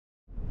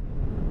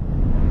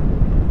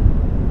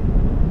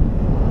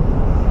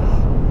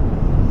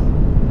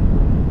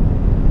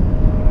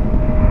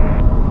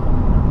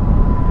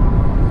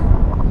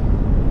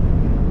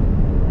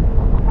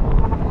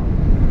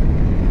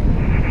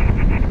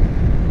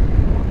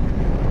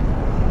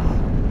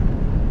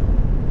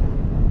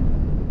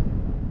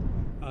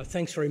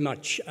Thanks very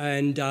much.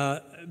 And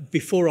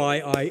before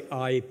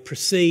I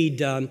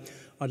proceed, I'd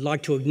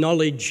like to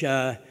acknowledge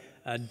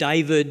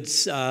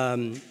David's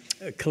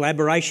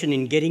collaboration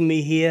in getting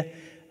me here,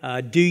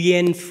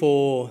 Duyen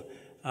for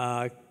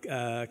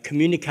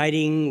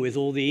communicating with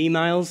all the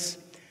emails,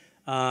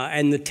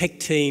 and the tech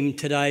team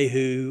today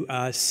who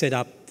set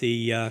up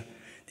the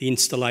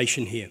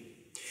installation here.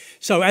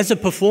 So as a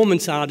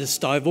performance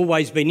artist, I've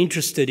always been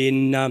interested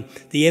in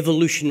the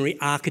evolutionary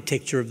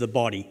architecture of the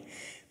body.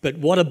 But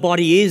what a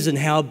body is and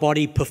how a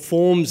body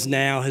performs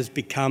now has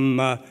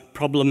become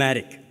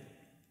problematic.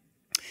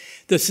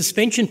 The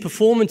suspension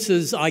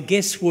performances, I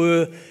guess,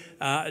 were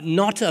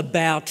not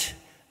about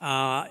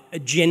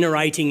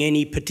generating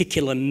any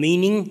particular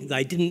meaning.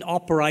 They didn't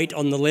operate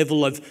on the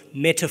level of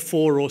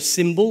metaphor or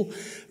symbol.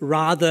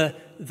 Rather,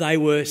 they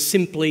were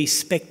simply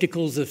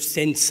spectacles of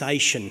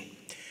sensation.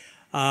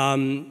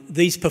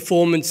 These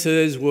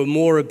performances were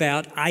more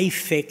about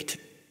affect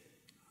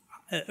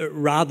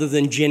rather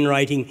than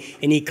generating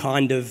any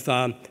kind of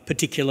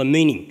particular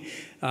meaning.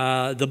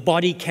 The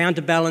body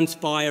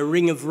counterbalanced by a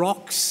ring of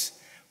rocks,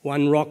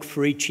 one rock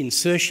for each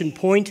insertion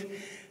point.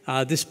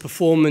 This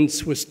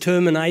performance was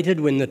terminated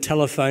when the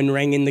telephone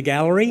rang in the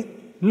gallery.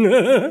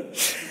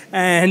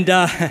 And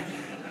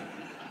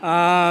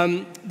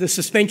the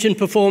suspension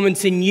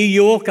performance in New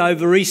York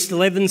over East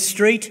 11th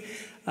Street,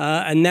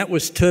 and that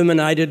was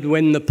terminated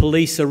when the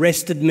police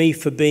arrested me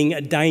for being a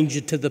danger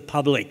to the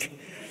public.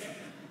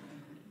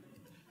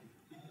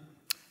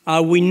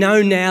 We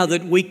know now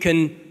that we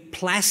can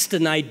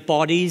plastinate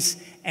bodies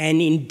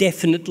and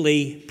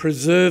indefinitely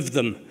preserve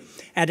them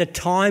at a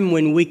time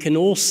when we can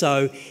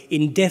also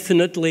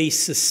indefinitely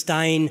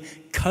sustain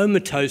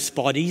comatose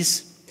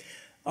bodies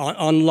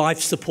on life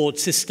support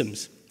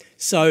systems.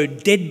 So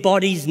dead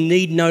bodies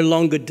need no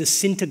longer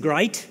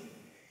disintegrate,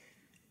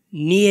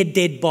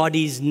 near-dead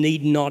bodies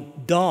need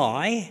not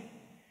die,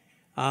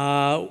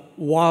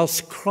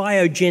 whilst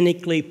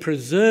cryogenically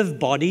preserved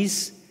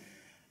bodies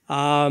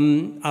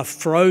are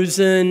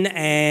frozen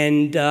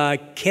and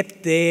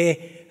kept there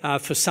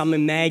for some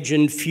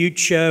imagined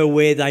future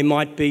where they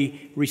might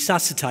be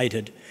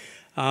resuscitated.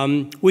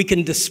 We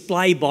can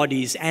display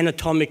bodies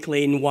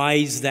anatomically in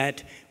ways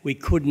that we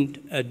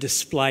couldn't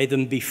display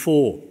them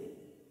before.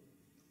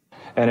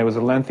 And it was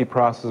a lengthy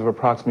process of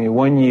approximately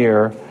 1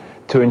 year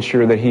to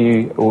ensure that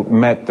he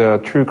met the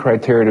true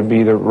criteria to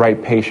be the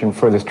right patient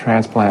for this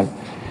transplant.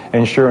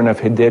 And sure enough,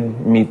 he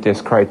did meet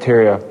this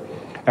criteria.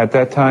 At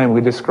that time,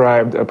 we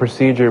described a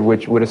procedure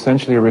which would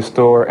essentially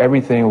restore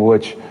everything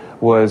which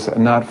was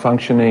not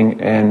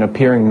functioning and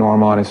appearing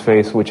normal on his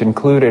face, which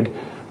included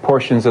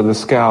portions of the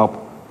scalp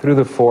through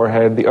the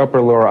forehead, the upper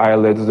lower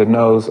eyelids, the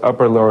nose,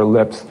 upper lower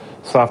lips,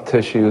 soft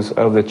tissues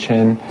of the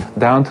chin,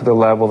 down to the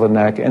level of the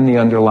neck, and the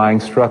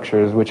underlying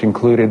structures, which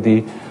included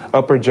the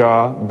upper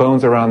jaw,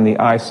 bones around the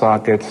eye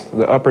sockets,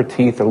 the upper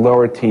teeth, the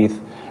lower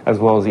teeth, as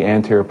well as the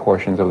anterior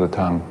portions of the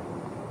tongue.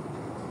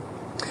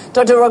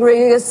 Dr.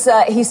 Rodriguez,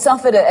 he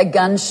suffered a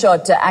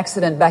gunshot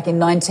accident back in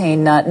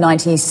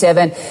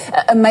 1997.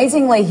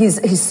 Amazingly,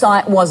 his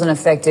sight wasn't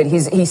affected.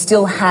 He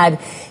still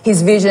had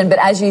his vision, but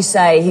as you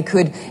say, he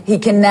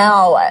can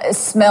now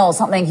smell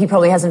something he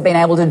probably hasn't been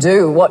able to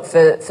do,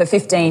 for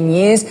 15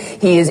 years.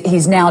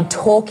 He's now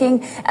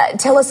talking.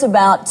 Tell us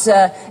about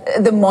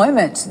the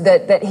moment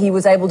that he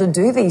was able to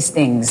do these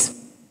things.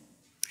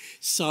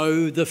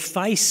 So the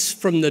face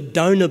from the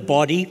donor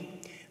body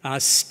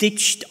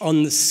stitched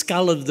on the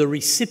skull of the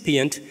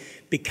recipient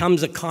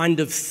becomes a kind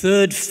of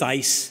third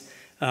face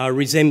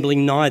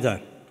resembling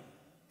neither.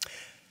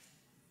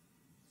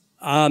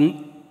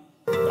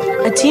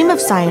 A team of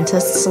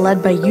scientists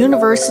led by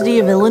University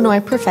of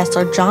Illinois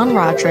professor John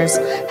Rogers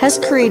has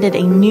created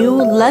a new,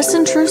 less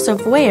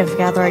intrusive way of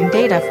gathering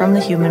data from the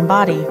human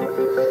body.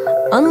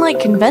 Unlike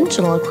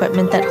conventional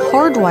equipment that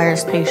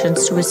hardwires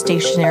patients to a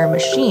stationary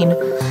machine,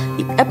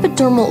 the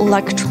epidermal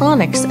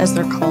electronics, as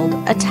they're called,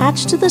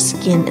 attach to the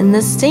skin in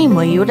the same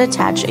way you would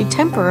attach a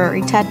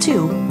temporary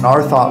tattoo.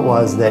 Our thought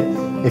was that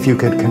if you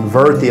could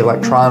convert the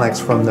electronics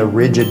from the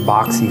rigid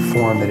boxy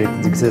form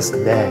that exists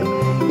today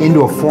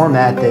into a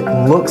format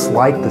that looks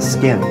like the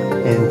skin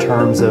in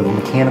terms of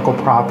mechanical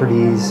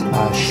properties,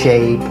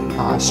 shape,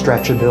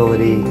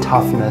 stretchability,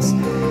 toughness,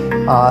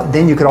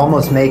 then you could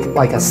almost make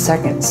like a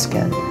second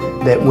skin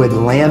that would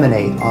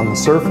laminate on the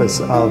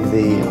surface of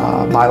the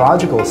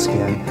biological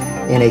skin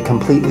in a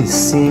completely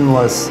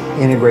seamless,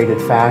 integrated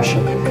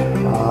fashion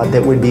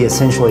that would be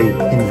essentially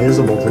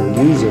invisible to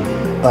the user,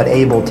 but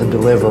able to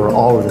deliver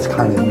all of this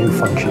kind of new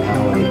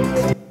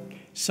functionality.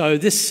 So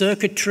this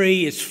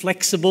circuitry is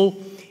flexible,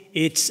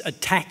 it's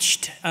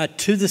attached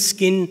to the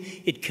skin,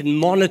 it can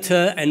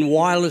monitor and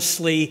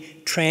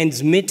wirelessly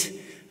transmit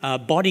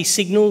body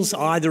signals,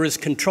 either as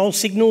control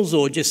signals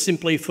or just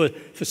simply for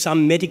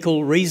some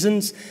medical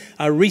reasons.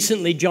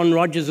 Recently, John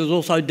Rogers has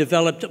also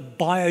developed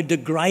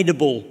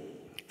biodegradable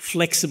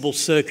flexible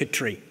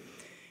circuitry.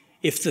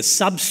 If the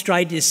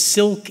substrate is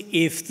silk,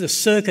 if the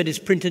circuit is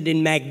printed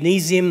in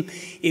magnesium,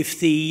 if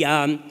the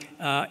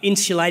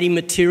insulating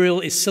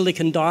material is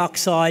silicon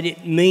dioxide.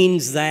 It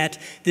means that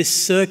this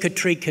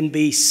circuitry can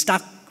be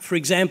stuck, for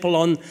example,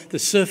 on the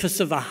surface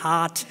of a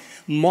heart,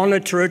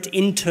 monitor it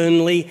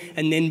internally,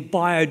 and then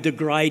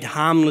biodegrade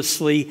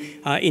harmlessly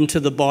into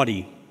the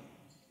body.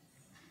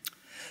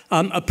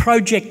 A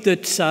project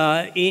that's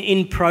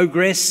in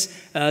progress,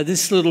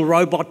 this little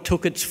robot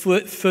took its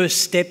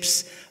first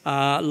steps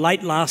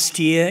late last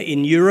year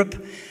in Europe.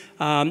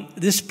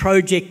 This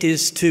project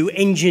is to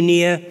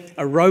engineer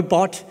a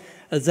robot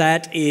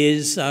that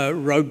is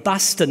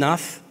robust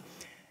enough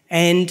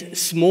and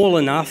small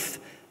enough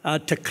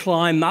to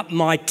climb up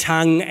my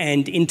tongue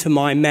and into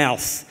my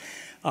mouth.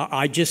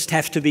 I just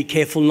have to be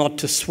careful not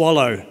to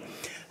swallow.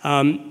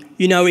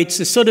 You know, it's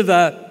a sort of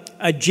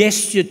a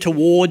gesture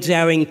towards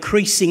our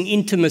increasing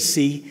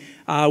intimacy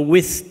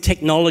with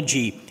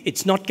technology.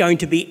 It's not going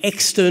to be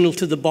external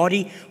to the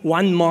body.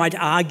 One might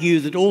argue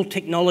that all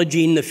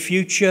technology in the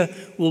future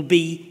will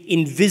be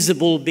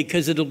invisible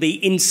because it'll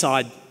be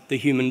inside the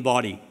human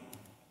body.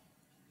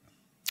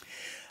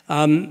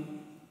 In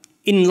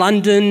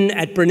London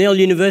at Brunel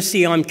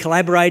University, I'm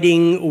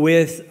collaborating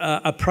with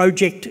a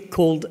project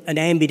called an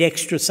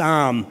ambidextrous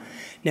arm.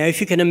 Now,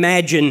 if you can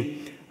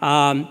imagine,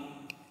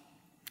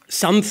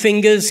 some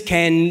fingers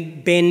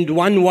can bend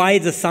one way,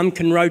 the thumb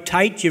can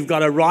rotate. You've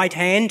got a right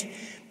hand,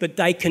 but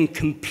they can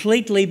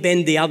completely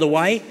bend the other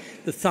way.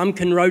 The thumb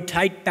can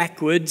rotate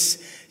backwards.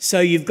 So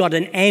you've got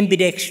an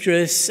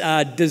ambidextrous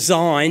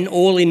design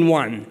all in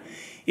one.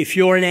 If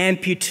you're an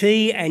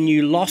amputee and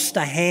you lost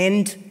a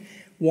hand,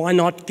 why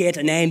not get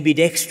an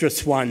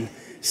ambidextrous one?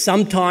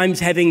 Sometimes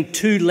having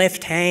two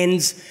left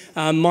hands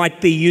might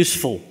be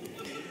useful.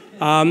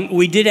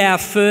 We did our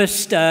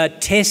first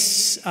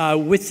tests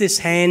with this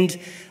hand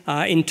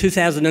in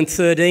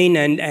 2013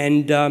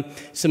 and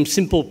some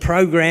simple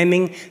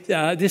programming.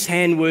 This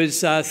hand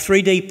was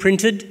 3D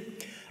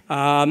printed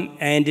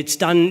and it's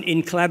done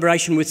in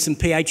collaboration with some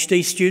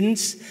PhD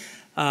students.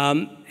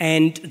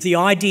 And the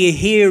idea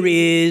here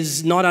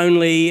is not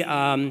only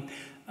a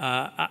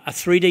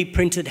 3D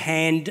printed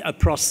hand, a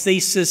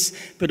prosthesis,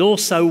 but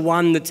also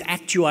one that's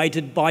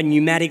actuated by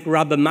pneumatic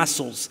rubber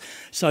muscles.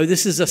 So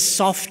this is a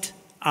soft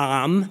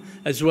arm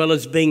as well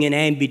as being an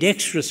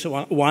ambidextrous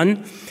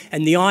one.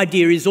 And the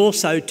idea is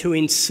also to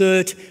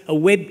insert a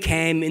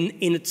webcam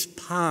in its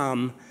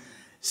palm,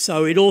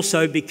 so it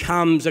also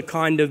becomes a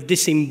kind of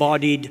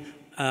disembodied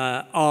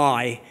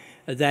eye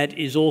that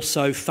is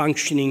also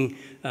functioning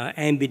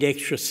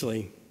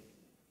ambidextrously.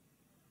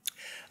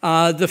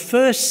 The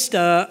first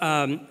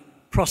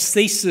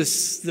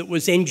prosthesis that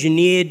was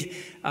engineered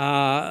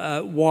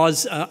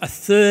was a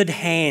third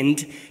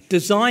hand,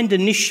 designed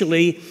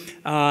initially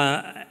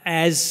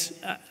as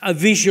a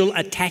visual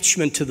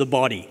attachment to the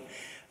body.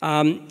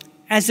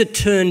 As it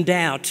turned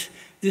out,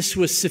 this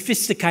was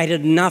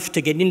sophisticated enough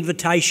to get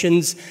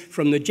invitations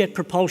from the Jet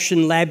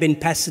Propulsion Lab in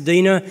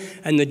Pasadena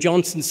and the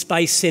Johnson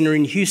Space Center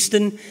in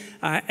Houston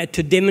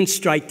to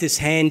demonstrate this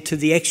hand to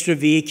the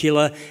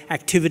extravehicular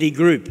activity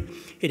group.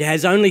 It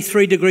has only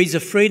 3 degrees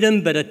of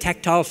freedom, but a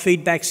tactile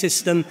feedback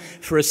system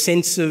for a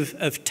sense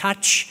of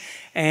touch.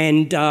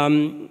 And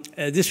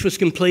this was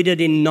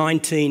completed in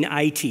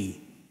 1980.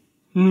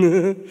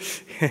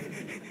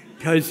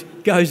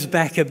 goes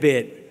back a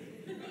bit.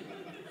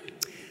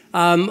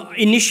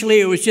 Initially,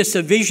 it was just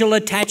a visual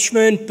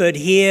attachment, but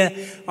here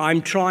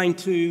I'm trying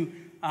to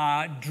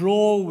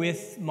draw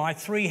with my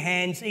 3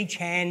 hands, each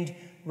hand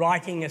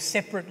writing a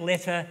separate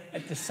letter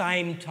at the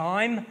same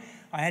time.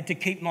 I had to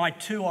keep my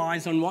 2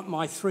 eyes on what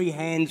my 3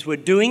 hands were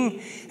doing,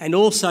 and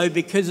also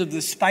because of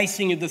the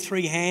spacing of the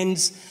 3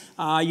 hands,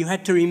 you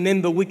had to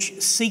remember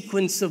which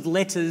sequence of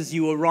letters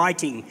you were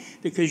writing,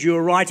 because you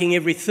were writing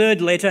every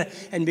 3rd letter,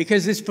 and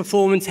because this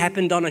performance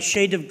happened on a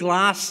sheet of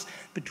glass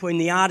between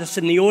the artist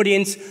and the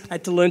audience, I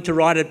had to learn to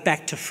write it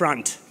back to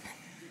front.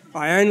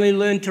 I only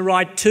learned to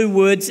write 2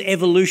 words,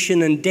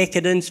 evolution and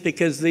decadence,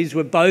 because these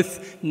were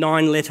both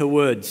 9-letter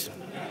words.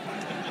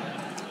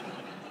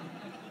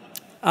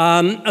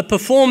 A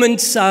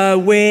performance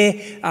where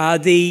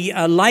the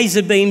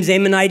laser beams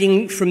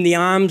emanating from the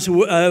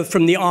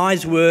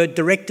eyes were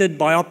directed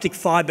by optic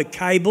fibre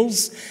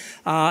cables.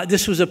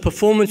 This was a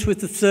performance with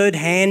the 3rd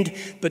hand,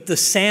 but the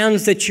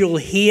sounds that you'll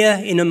hear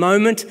in a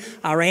moment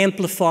are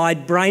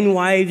amplified brain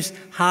waves,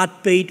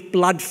 heartbeat,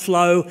 blood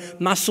flow,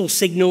 muscle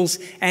signals,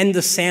 and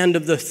the sound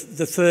of the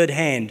 3rd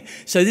hand.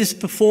 So this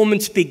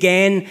performance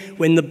began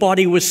when the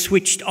body was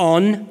switched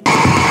on.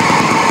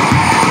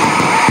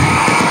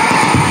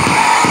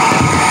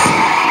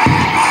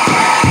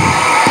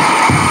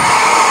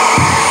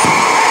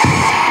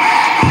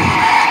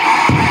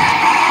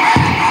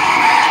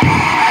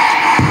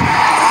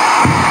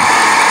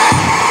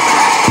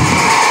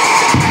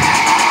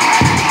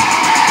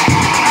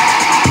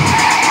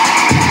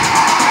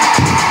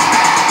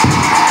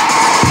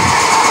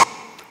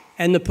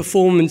 And the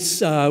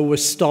performance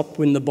was stopped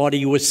when the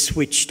body was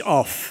switched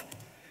off.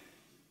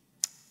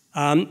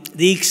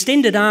 The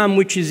extended arm,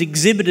 which is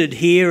exhibited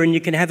here, and you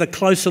can have a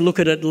closer look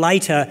at it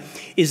later,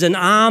 is an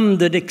arm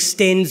that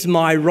extends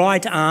my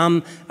right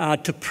arm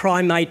to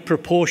primate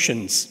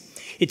proportions.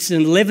 It's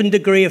an 11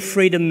 degree of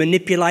freedom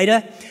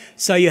manipulator.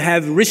 So you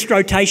have wrist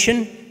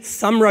rotation,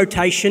 thumb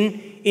rotation,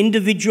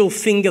 individual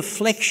finger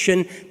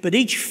flexion, but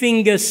each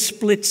finger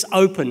splits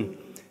open.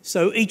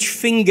 So each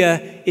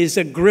finger is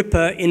a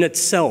gripper in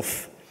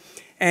itself.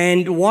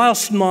 And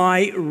whilst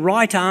my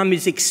right arm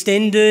is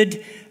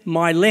extended,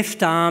 my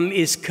left arm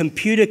is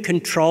computer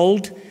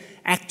controlled,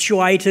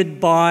 actuated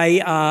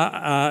by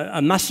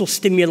a muscle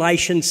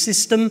stimulation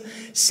system,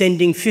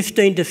 sending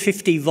 15 to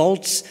 50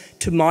 volts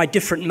to my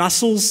different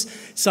muscles.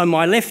 So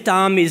my left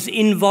arm is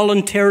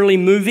involuntarily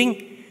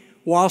moving,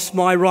 whilst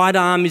my right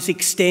arm is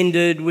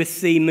extended with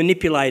the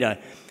manipulator.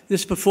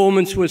 This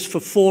performance was for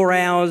 4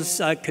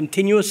 hours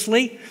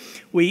continuously.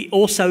 We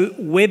also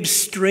web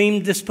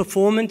streamed this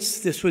performance.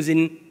 This was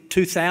in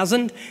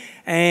 2000.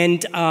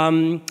 And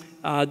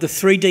the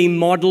 3D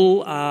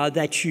model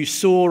that you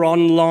saw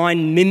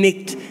online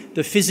mimicked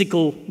the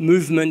physical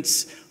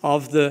movements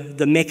of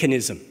the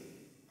mechanism.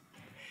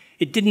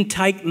 It didn't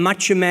take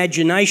much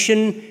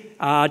imagination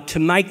to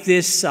make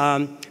this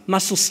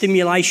muscle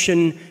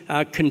stimulation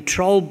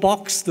control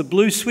box. The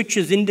blue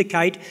switches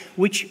indicate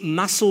which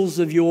muscles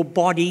of your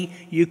body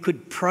you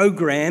could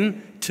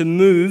program to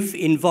move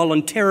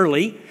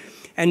involuntarily.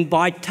 And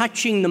by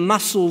touching the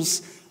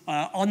muscles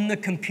on the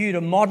computer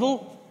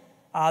model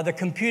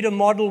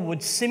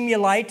would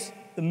simulate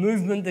the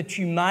movement that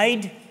you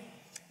made,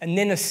 and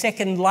then a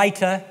second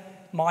later,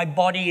 my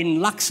body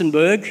in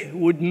Luxembourg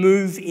would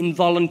move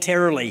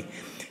involuntarily.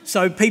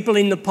 So people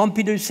in the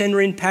Pompidou Centre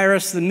in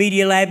Paris, the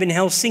Media Lab in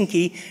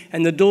Helsinki,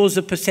 and the Doors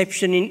of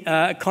Perception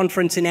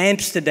conference in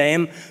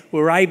Amsterdam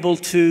were able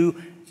to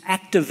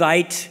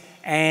activate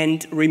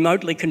and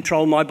remotely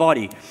control my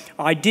body.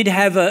 I did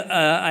have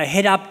a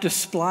head-up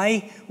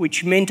display,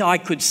 which meant I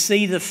could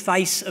see the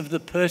face of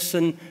the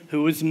person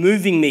who was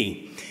moving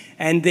me.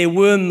 And there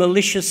were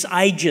malicious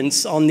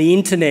agents on the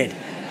internet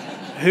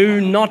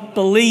who, not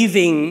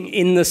believing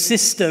in the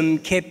system,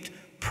 kept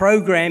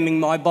programming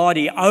my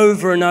body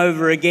over and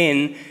over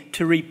again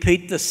to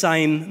repeat the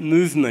same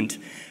movement.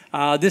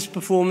 This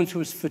performance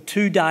was for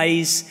 2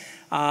 days,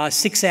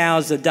 6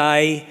 hours a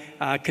day,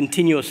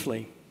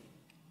 continuously.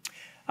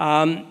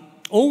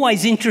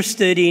 Always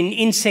interested in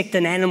insect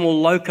and animal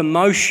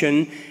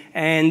locomotion,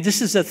 and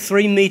this is a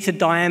 3-metre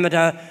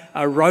diameter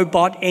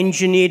robot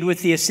engineered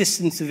with the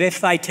assistance of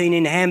F-18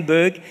 in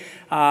Hamburg,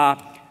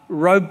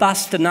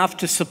 robust enough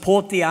to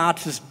support the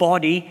artist's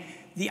body.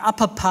 The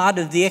upper part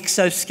of the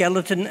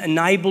exoskeleton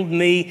enabled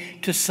me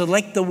to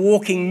select the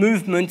walking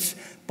movements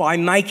by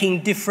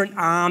making different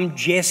arm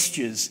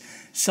gestures.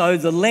 So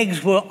the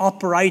legs were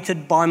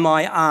operated by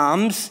my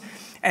arms,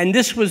 and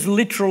this was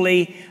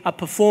literally a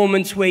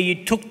performance where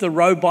you took the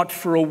robot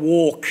for a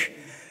walk.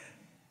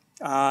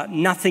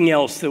 Nothing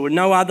else. There were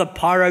no other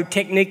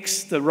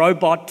pyrotechnics. The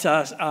robot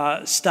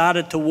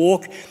started to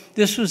walk.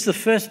 This was the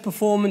first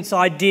performance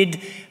I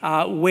did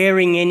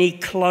wearing any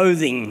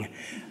clothing.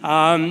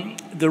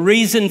 The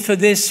reason for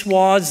this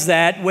was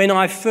that when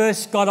I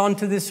first got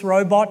onto this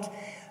robot,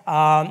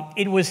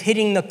 it was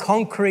hitting the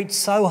concrete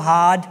so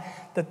hard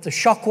that the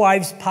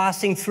shockwaves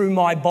passing through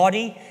my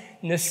body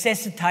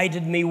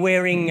necessitated me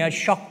wearing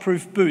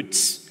shockproof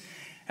boots.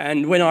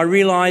 And when I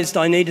realised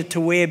I needed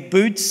to wear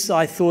boots,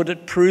 I thought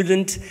it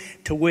prudent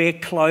to wear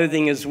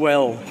clothing as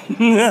well.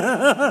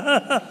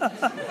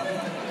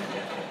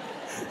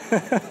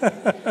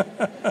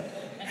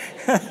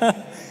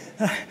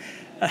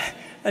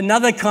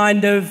 Another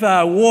kind of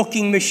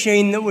walking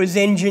machine that was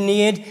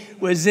engineered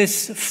was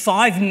this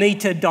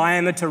 5-metre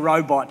diameter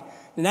robot.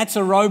 And that's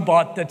a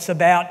robot that's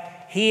about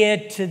here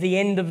to the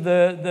end of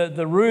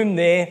the room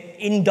there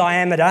in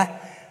diameter.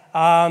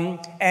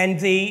 And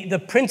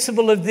the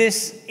principle of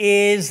this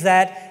is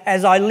that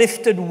as I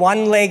lifted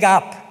one leg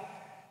up,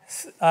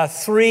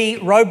 3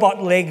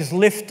 robot legs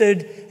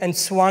lifted and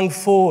swung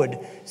forward.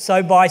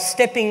 So by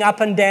stepping up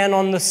and down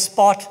on the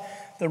spot,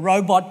 the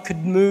robot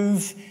could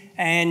move,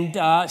 and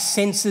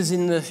sensors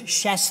in the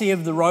chassis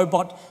of the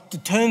robot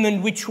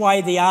determined which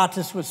way the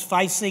artist was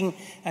facing,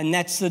 and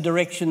that's the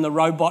direction the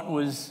robot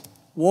was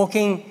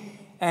walking.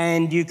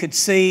 And you could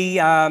see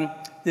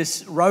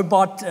this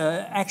robot,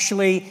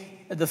 actually,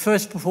 the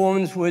first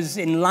performance was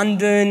in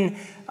London,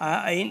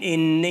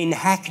 in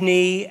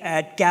Hackney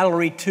at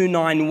Gallery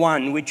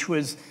 291, which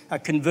was a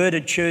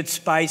converted church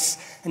space.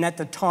 And at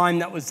the time,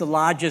 that was the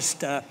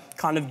largest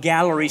kind of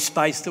gallery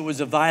space that was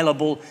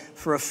available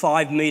for a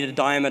 5-metre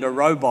diameter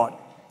robot.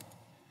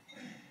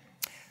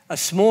 A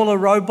smaller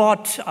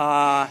robot,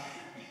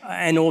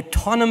 an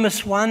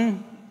autonomous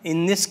one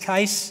in this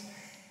case.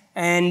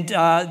 And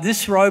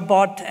this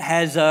robot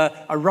has a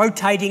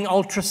rotating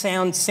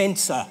ultrasound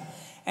sensor.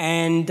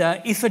 And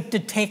if it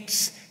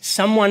detects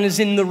someone is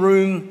in the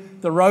room,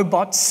 the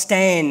robot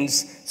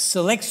stands,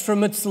 selects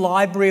from its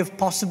library of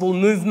possible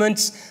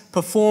movements,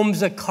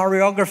 performs a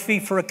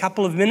choreography for a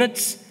couple of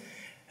minutes,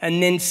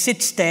 and then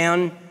sits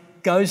down,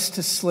 goes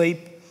to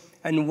sleep,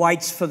 and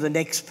waits for the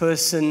next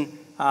person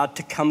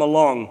to come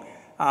along.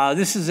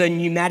 This is a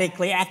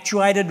pneumatically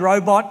actuated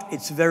robot.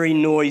 It's very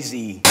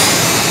noisy.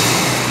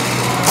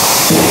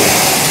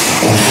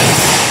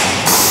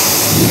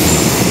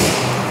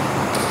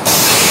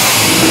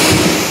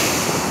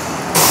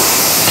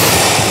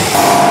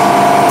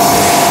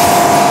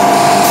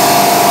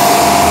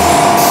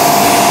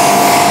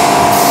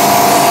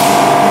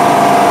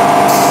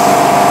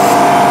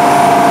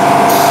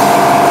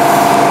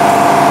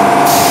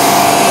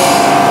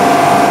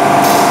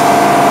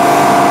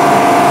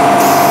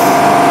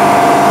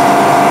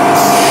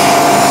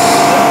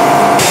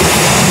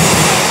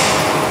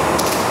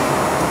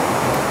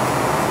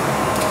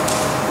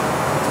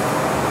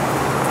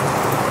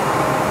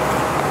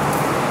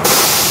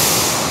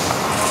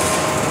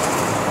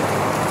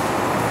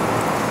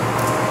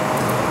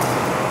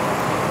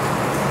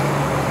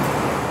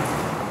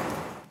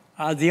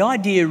 The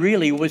idea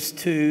really was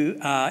to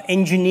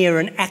engineer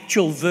an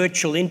actual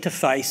virtual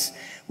interface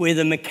where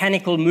the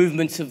mechanical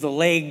movements of the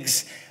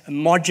legs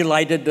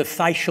modulated the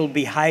facial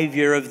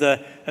behaviour of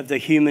the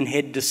human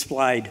head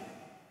displayed.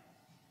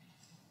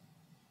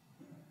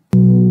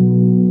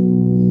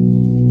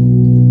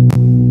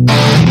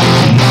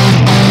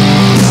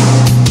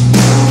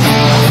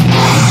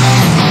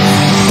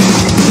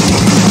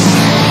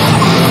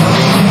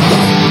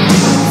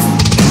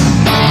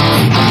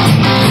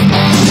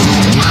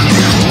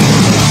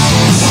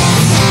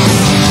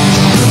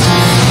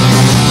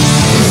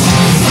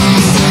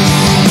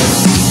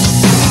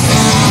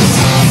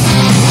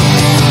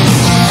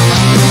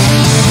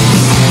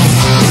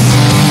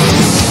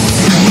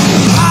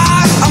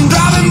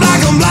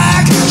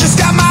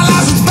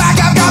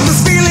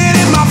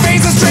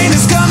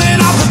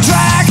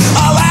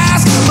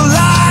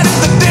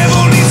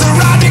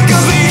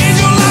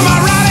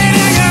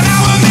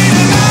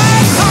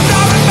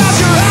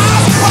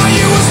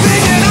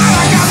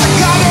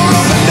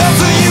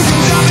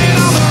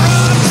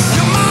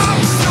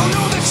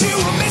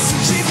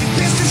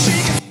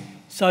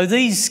 So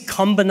these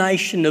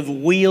combination of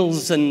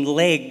wheels and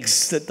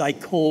legs that they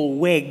call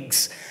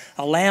WEGs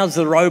allows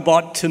the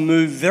robot to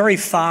move very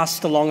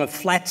fast along a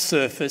flat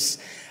surface,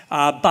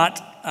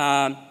 but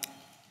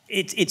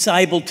it's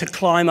able to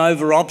climb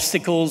over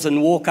obstacles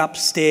and walk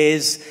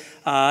upstairs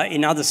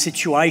in other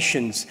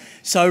situations.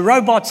 So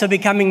robots are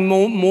becoming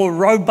more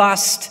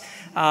robust,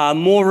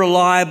 more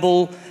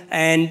reliable,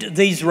 and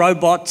these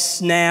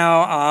robots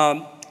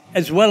now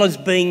as well as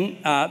being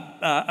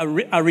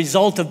a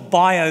result of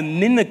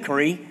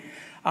biomimicry,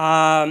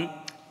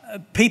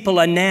 people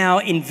are now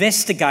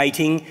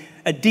investigating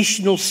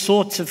additional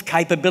sorts of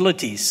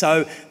capabilities.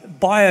 So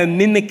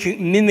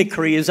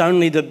biomimicry is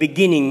only the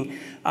beginning,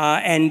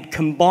 and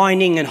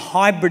combining and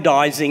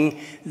hybridizing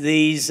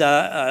these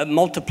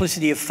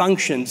multiplicity of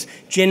functions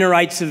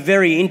generates a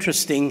very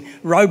interesting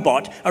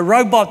robot. A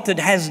robot that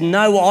has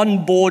no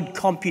onboard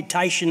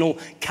computational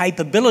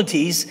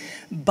capabilities,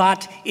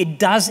 but it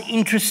does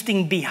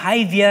interesting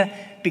behavior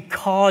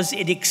because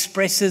it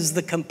expresses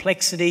the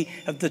complexity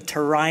of the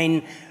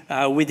terrain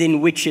within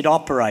which it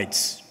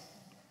operates.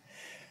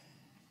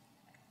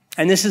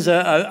 And this is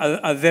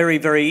a very,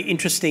 very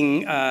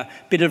interesting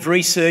bit of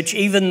research.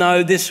 Even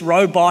though this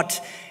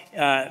robot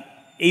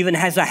even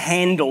has a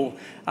handle,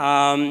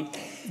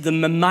 the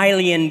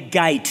mammalian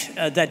gait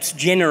that's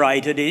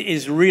generated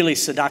is really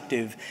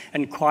seductive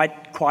and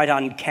quite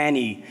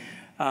uncanny.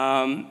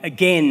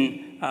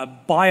 Again,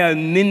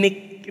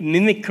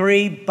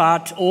 biomimicry,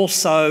 but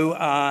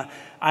also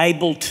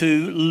able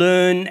to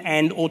learn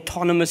and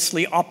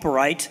autonomously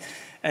operate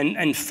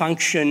and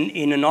function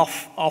in an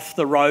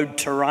off-the-road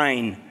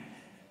terrain.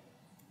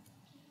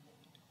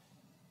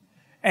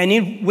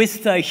 And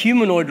with the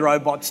humanoid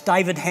robots,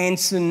 David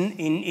Hansen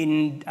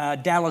in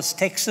Dallas,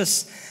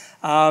 Texas,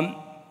 32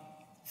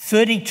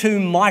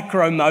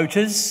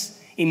 micromotors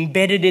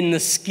embedded in the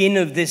skin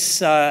of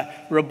this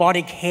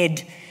robotic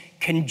head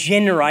can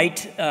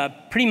generate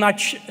pretty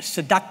much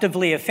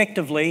seductively,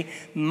 effectively,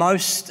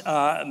 most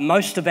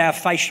of our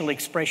facial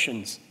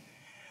expressions.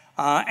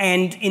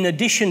 And in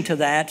addition to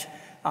that,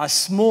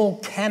 small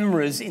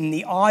cameras in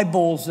the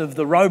eyeballs of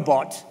the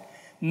robot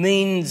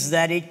means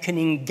that it can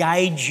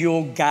engage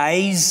your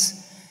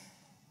gaze,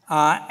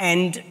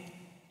 and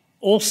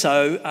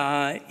also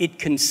it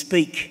can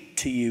speak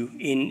to you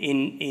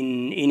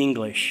in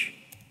English.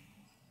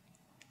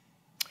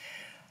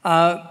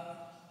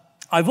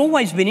 I've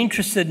always been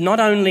interested not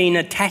only in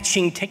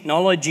attaching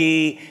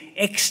technology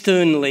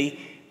externally,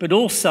 but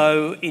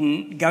also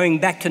in going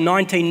back to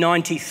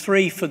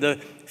 1993 for the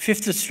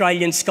 5th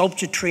Australian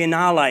Sculpture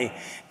Triennale,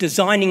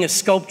 designing a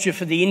sculpture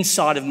for the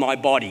inside of my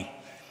body.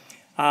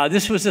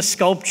 This was a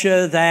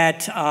sculpture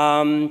that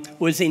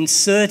was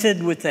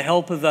inserted with the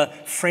help of a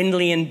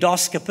friendly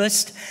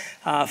endoscopist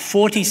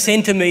 40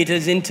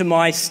 centimetres into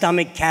my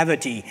stomach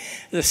cavity.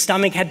 The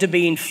stomach had to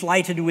be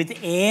inflated with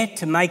air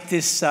to make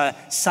this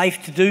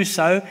safe to do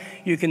so.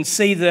 You can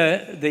see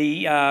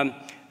the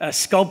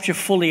sculpture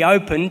fully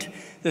opened.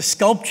 The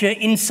sculpture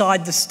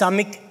inside the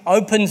stomach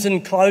opens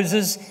and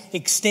closes,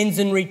 extends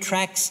and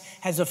retracts,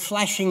 has a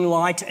flashing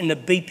light and a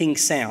beeping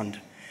sound.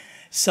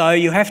 So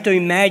you have to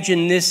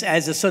imagine this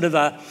as a sort of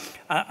a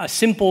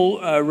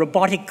simple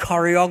robotic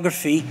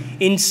choreography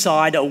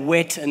inside a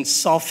wet and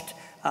soft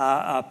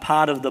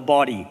part of the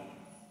body.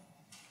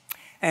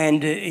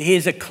 And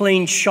here's a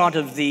clean shot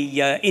of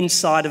the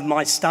inside of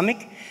my stomach.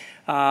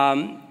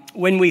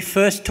 When we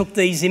first took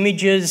these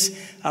images,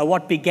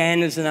 what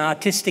began as an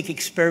artistic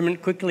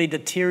experiment quickly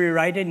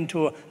deteriorated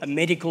into a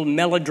medical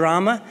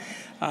melodrama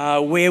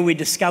where we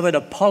discovered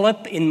a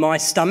polyp in my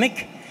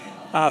stomach.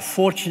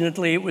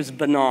 Fortunately, it was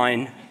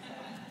benign.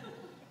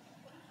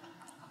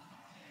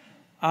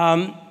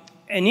 And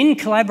in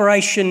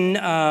collaboration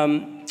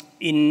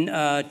in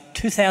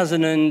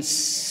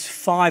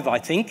 2005, I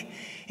think,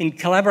 in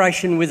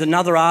collaboration with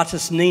another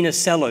artist, Nina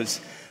Sellers,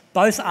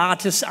 both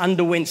artists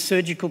underwent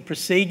surgical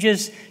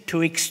procedures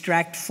to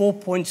extract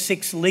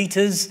 4.6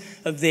 litres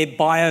of their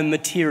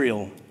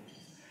biomaterial.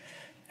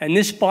 And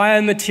this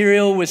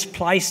biomaterial was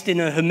placed in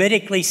a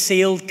hermetically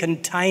sealed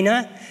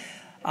container,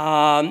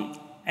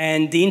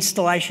 and the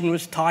installation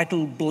was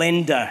titled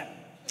Blender.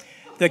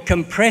 The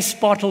compressed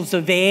bottles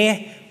of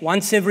air,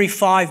 once every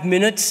 5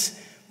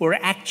 minutes, were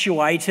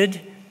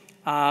actuated,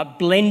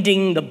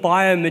 blending the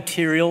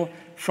biomaterial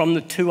from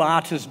the two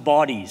artists'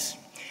 bodies.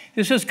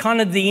 This was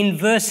kind of the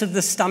inverse of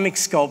the stomach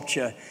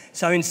sculpture.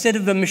 So instead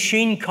of a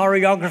machine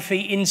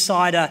choreography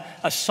inside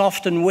a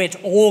soft and wet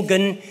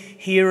organ,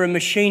 here a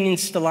machine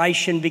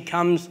installation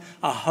becomes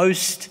a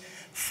host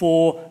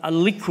for a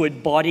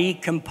liquid body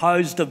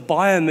composed of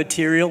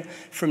biomaterial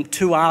from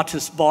two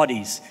artists'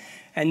 bodies.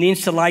 And the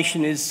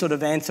installation is sort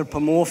of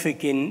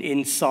anthropomorphic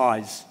in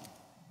size.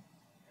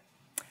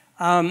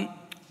 The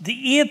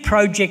ear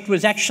project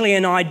was actually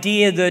an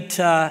idea that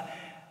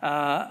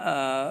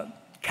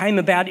came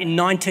about in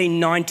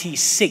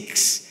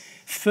 1996,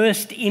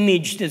 first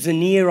imaged as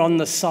an ear on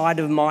the side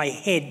of my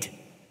head.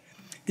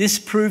 This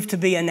proved to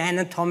be an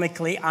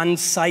anatomically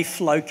unsafe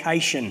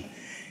location.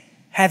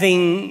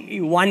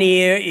 Having one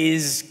ear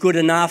is good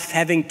enough.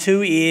 Having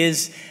two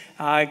ears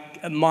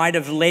might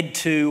have led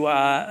to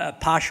a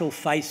partial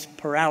face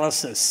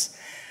paralysis.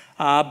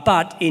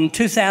 But in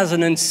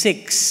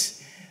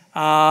 2006,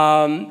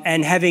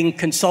 and having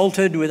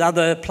consulted with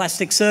other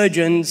plastic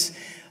surgeons,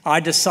 I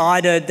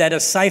decided that a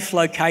safe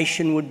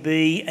location would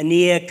be an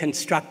ear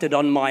constructed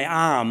on my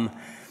arm.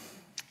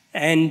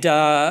 And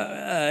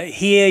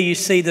here you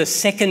see the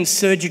second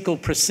surgical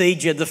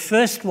procedure. The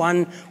first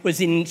one was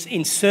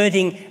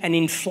inserting an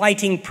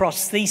inflating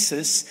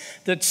prosthesis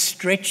that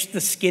stretched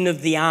the skin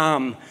of the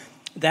arm.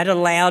 That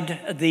allowed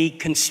the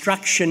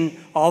construction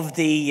of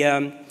the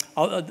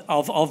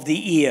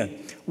ear.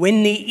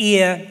 When the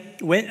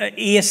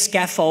ear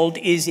scaffold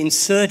is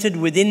inserted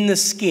within the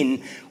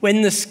skin,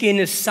 when the skin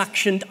is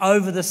suctioned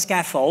over the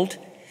scaffold,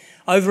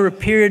 over a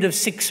period of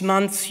 6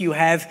 months you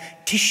have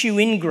tissue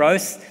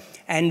ingrowth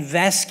and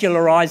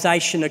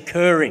vascularization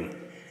occurring.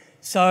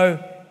 So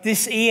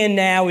this ear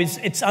now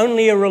it's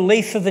only a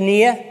relief of an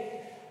ear.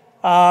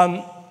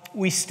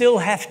 We still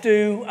have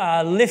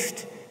to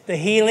lift the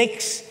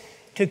helix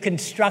to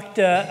construct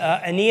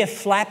an ear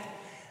flap,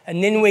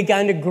 and then we're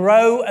going to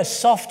grow a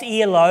soft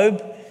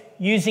earlobe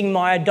using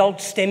my adult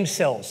stem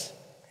cells.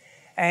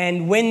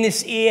 And when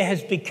this ear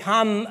has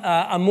become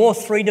a more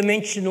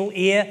three-dimensional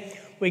ear,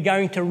 we're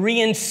going to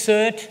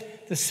reinsert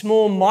the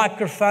small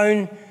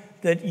microphone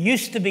that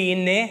used to be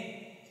in there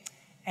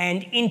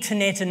and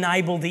internet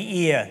enable the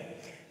ear.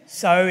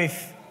 So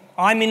if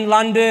I'm in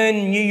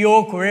London, New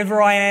York,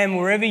 wherever I am,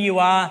 wherever you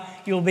are,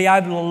 you'll be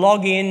able to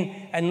log in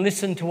and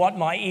listen to what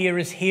my ear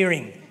is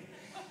hearing.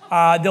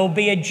 There'll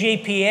be a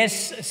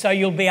GPS, so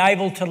you'll be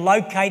able to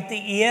locate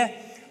the ear,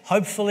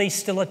 hopefully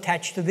still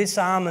attached to this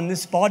arm and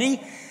this body,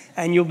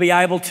 and you'll be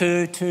able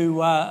to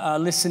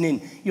listen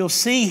in. You'll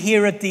see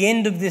here at the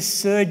end of this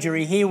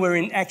surgery, here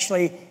we're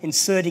actually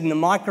inserting the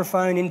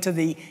microphone into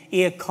the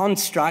ear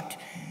construct.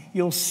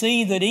 You'll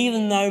see that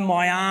even though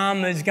my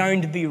arm is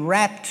going to be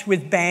wrapped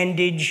with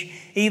bandage,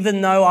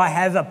 even though I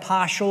have a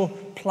partial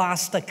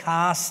plaster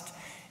cast,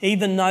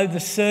 even though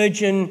the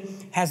surgeon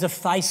has a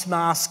face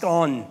mask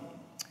on,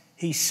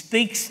 he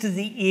speaks to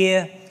the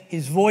ear,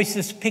 his voice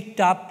is picked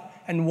up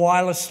and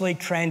wirelessly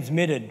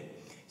transmitted.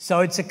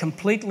 So it's a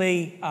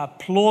completely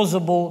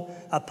plausible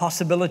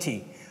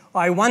possibility.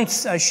 I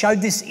once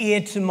showed this ear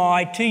to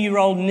my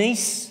 2-year-old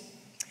niece.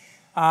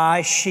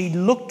 She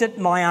looked at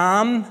my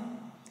arm,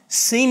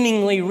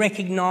 seemingly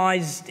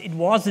recognised it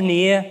was an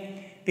ear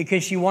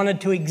because she wanted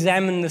to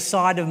examine the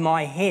side of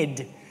my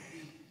head,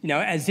 you know,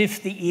 as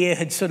if the ear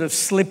had sort of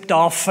slipped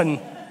off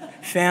and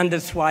found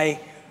its way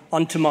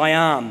onto my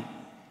arm.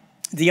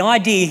 The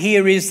idea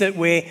here is that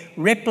we're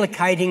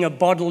replicating a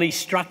bodily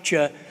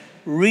structure,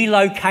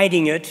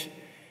 relocating it,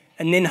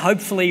 and then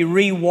hopefully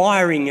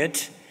rewiring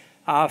it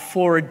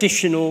for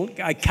additional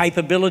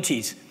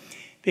capabilities.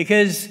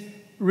 Because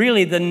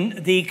really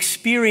the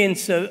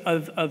experience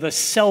of a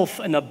self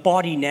and a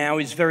body now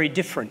is very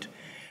different.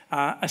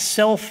 A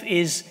self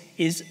is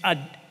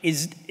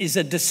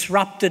a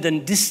disrupted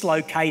and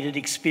dislocated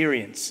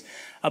experience.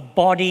 A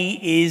body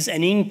is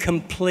an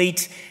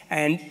incomplete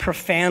and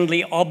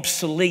profoundly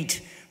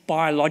obsolete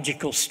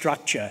biological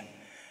structure.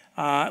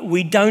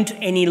 We don't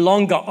any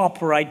longer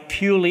operate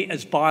purely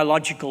as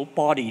biological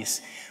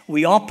bodies.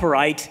 We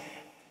operate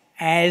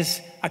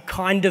as a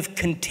kind of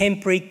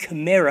contemporary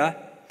chimera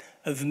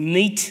of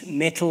meat,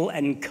 metal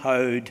and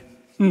code,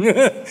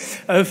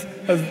 of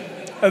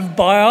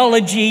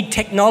biology,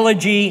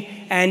 technology,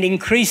 and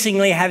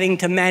increasingly having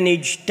to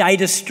manage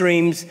data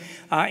streams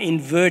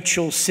in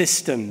virtual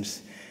systems.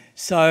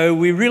 So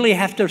we really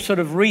have to sort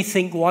of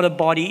rethink what a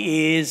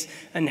body is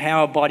and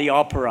how a body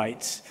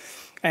operates.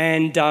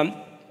 And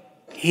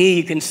here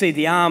you can see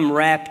the arm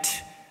wrapped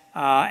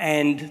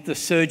and the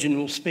surgeon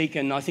will speak,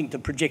 and I think the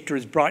projector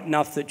is bright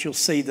enough that you'll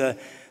see the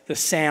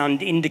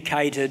sound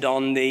indicated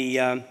on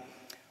the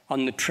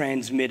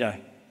transmitter.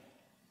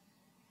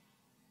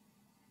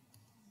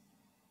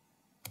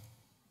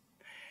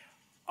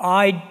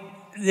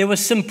 There were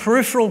some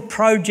peripheral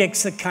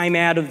projects that came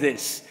out of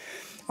this.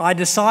 I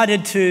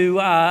decided to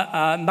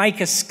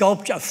make a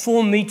sculpture, a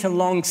 4-metre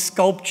long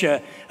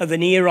sculpture of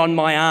an ear on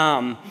my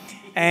arm.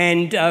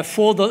 And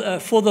for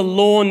the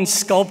Lawn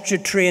Sculpture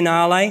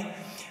Triennale,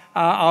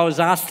 I was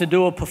asked to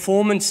do a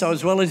performance. So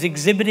as well as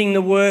exhibiting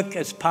the work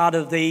as part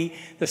of the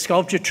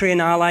Sculpture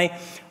Triennale,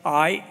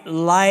 I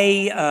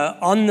lay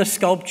on the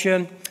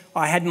sculpture.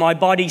 I had my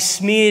body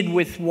smeared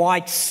with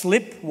white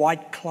slip,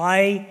 white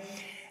clay,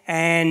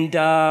 and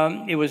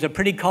it was a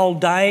pretty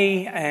cold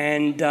day,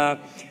 and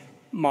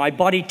my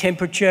body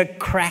temperature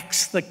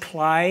cracks the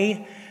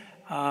clay.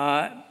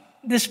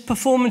 This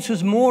performance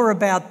was more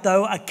about,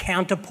 though, a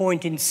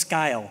counterpoint in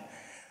scale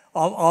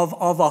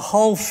of a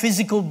whole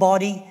physical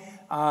body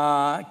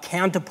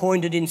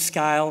counterpointed in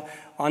scale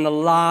on a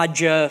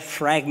larger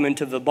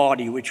fragment of the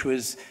body, which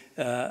was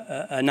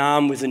an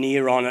arm with an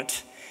ear on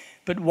it.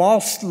 But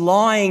whilst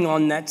lying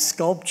on that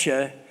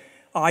sculpture,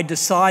 I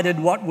decided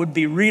what would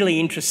be really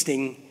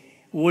interesting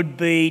would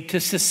be to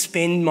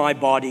suspend my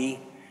body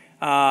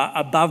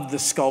above the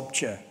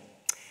sculpture.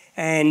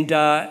 And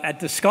at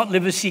the Scott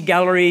Livesey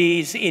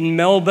Galleries in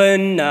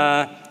Melbourne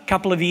a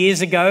couple of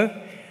years ago,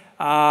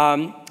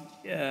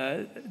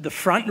 the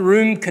front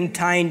room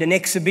contained an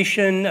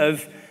exhibition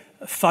of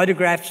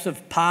photographs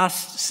of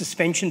past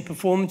suspension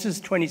performances,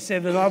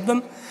 27 of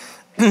them.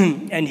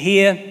 And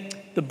here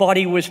the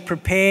body was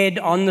prepared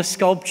on the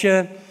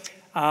sculpture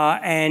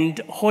and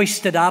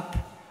hoisted up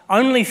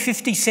only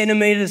 50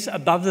 centimetres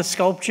above the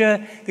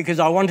sculpture, because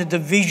I wanted to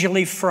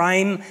visually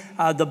frame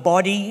the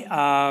body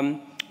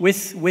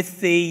with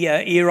the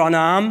ear on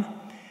arm.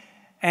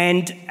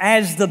 And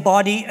as the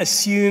body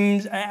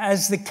assumes,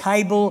 as the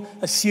cable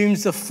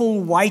assumes the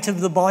full weight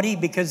of the body,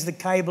 because the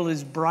cable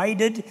is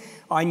braided,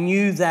 I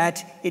knew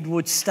that it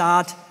would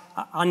start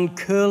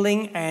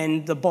uncurling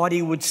and the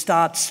body would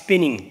start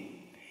spinning.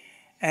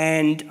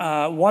 And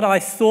what I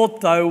thought,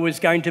 though, was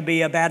going to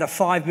be about a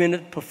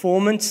 5-minute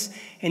performance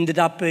ended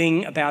up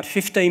being about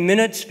 15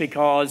 minutes,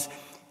 because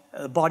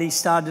the body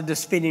started to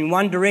spin in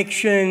one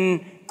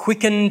direction,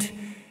 quickened,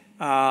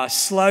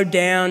 slowed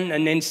down,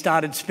 and then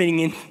started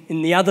spinning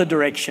in the other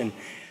direction.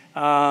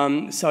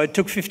 So it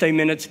took 15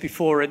 minutes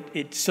before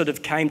it sort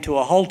of came to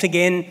a halt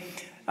again,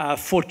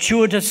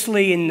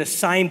 fortuitously in the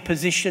same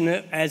position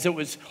as it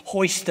was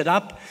hoisted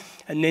up,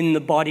 and then the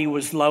body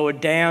was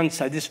lowered down.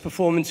 So this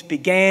performance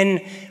began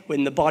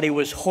when the body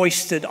was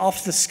hoisted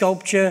off the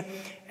sculpture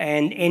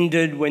and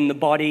ended when the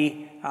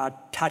body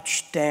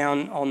touched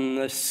down on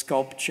the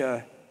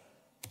sculpture.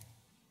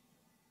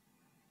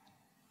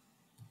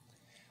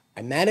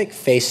 Imatic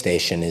Face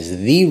Station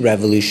is the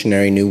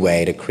revolutionary new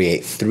way to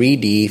create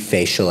 3D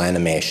facial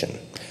animation.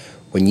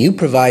 When you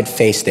provide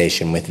Face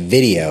Station with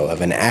video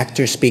of an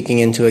actor speaking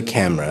into a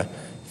camera,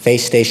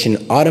 Face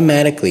Station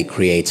automatically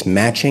creates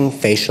matching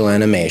facial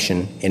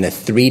animation in a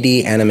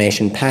 3D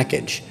animation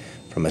package,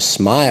 from a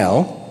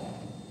smile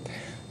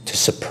to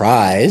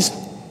surprise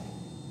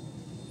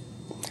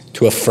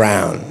to a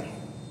frown.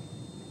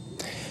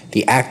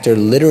 The actor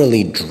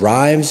literally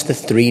drives the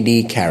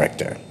 3D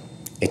character.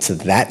 It's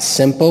that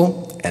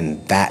simple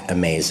and that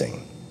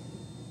amazing.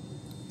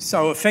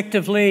 So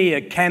effectively,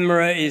 a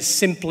camera is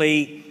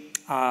simply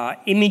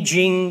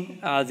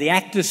imaging the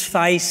actor's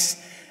face,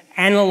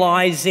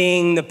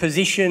 analysing the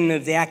position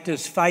of the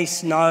actor's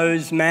face,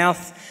 nose,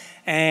 mouth,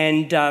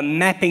 and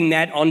mapping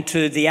that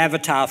onto the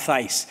avatar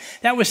face.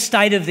 That was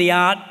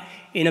state-of-the-art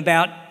in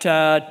about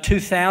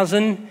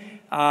 2000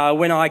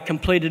 when I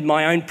completed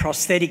my own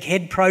prosthetic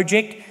head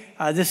project.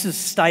 This is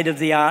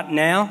state-of-the-art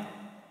now.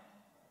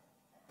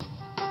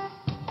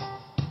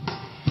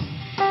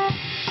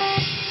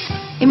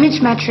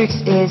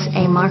 ImageMetrix is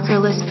a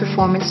markerless,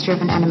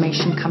 performance-driven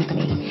animation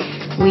company.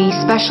 We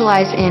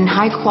specialize in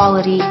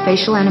high-quality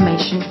facial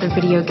animation for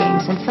video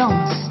games and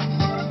films.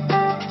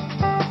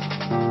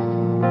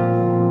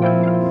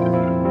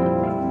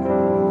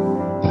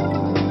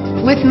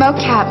 With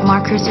mocap,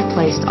 markers are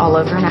placed all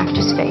over an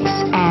actor's face,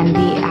 and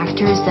the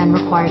actor is then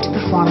required to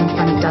perform in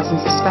front of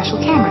dozens of special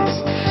cameras.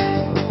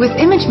 With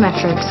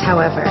ImageMetrix,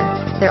 however,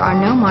 there are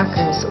no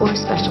markers or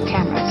special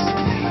cameras.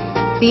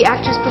 The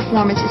actor's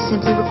performance is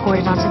simply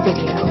recorded onto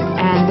video,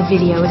 and the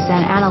video is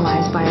then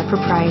analyzed by our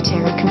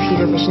proprietary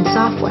computer vision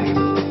software.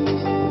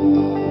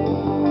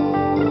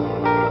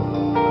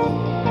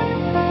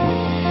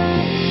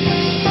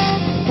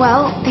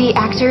 Well, the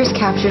actor is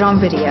captured on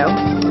video,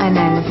 and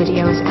then the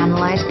video is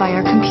analyzed by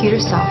our computer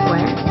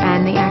software,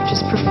 and the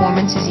actor's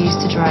performance is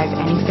used to drive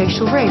any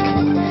facial rig.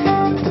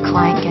 The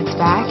client gets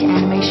back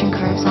animation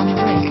curves on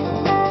the rig.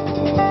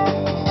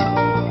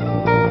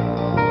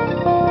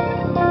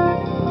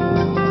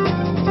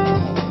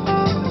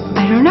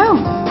 I don't know.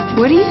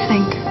 What do you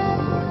think?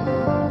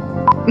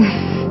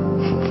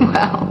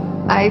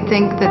 Well, I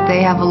think that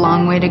they have a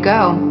long way to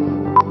go.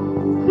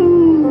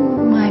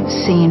 I've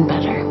seen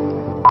better.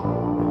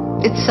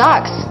 It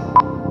sucks.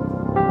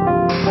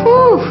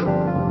 Whew.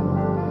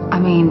 I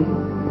mean,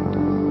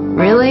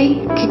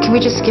 really? Can we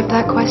just skip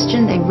that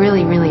question? They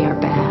really, really are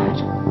bad.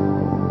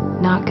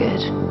 Not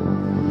good.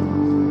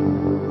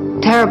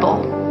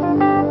 Terrible.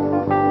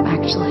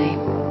 Actually.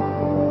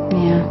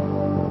 Yeah.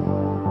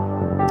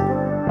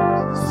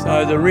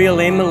 So the real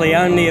Emily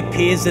only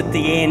appears at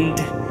the end.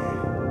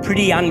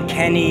 Pretty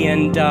uncanny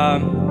and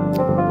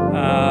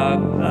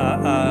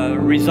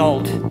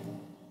result.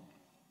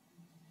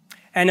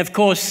 And of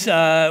course,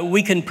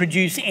 we can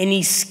produce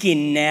any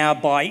skin now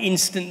by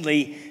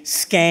instantly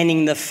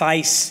scanning the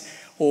face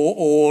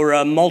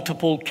or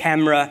multiple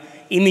camera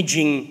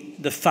imaging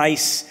the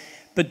face.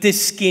 But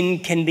this skin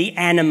can be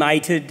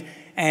animated,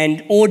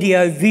 and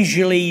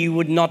audio-visually you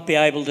would not be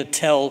able to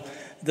tell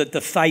that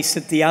the face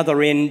at the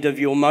other end of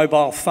your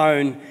mobile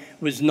phone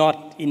was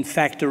not, in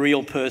fact, a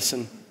real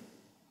person.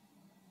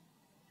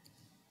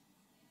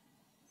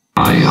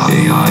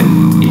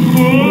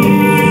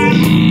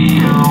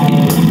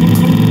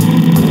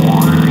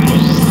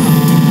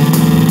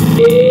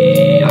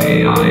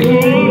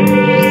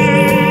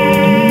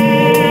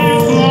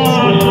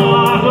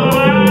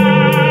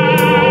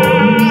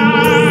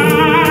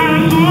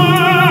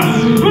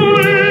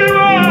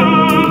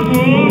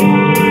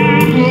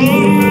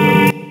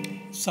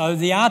 So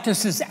the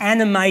artist is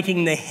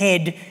animating the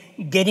head,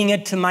 getting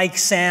it to make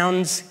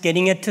sounds,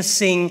 getting it to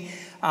sing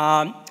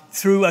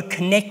through a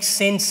Connect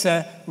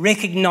sensor,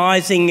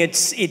 recognising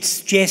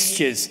its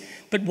gestures.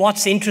 But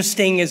what's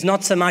interesting is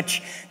not so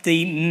much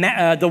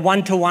the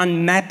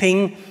one-to-one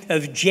mapping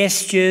of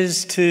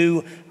gestures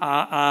to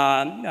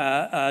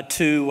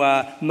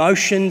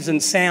motions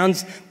and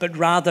sounds, but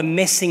rather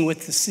messing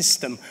with the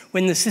system.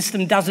 When the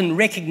system doesn't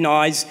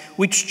recognise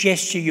which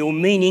gesture you're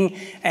meaning,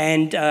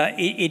 and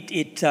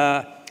it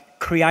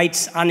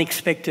creates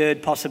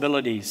unexpected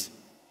possibilities.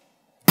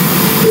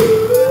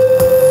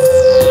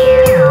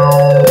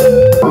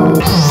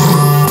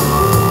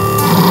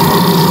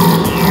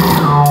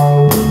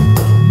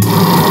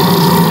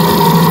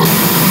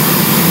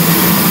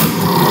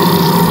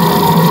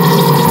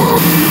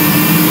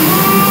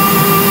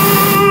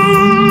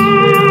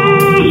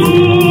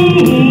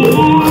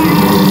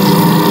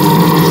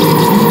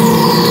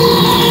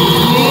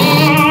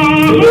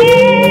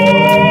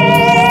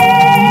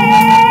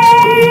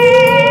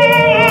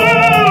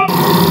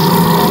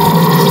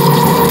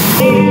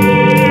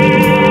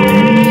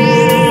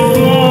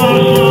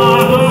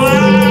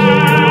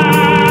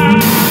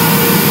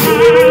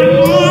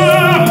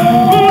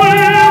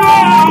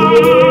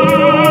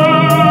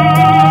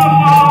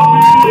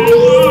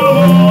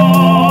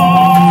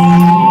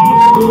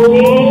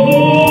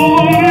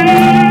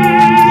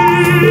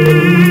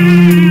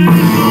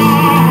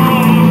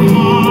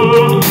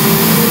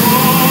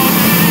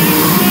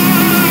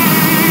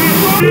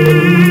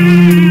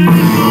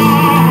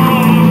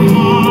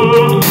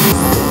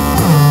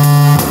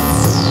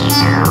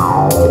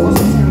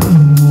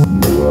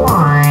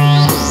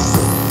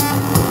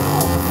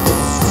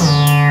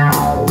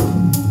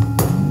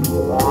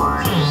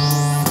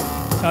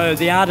 So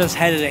the artist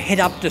had a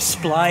head-up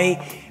display,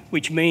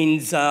 which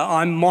means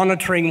I'm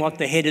monitoring what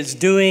the head is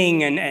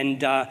doing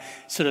and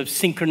sort of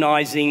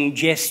synchronising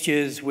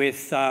gestures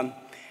with the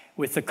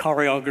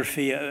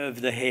choreography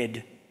of the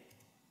head.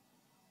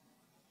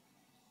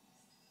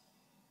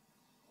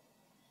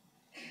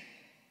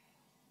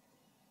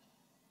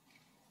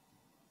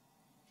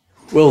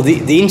 Well,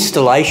 the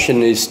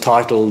installation is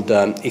titled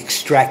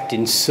Extract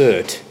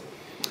Insert,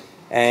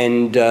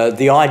 and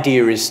the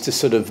idea is to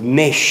sort of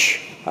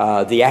mesh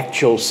the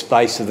actual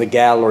space of the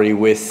gallery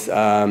with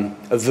a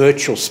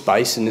virtual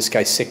space, in this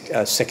case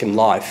Second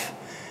Life,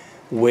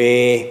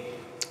 where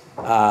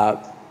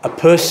a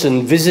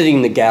person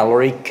visiting the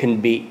gallery can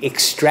be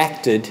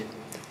extracted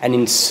and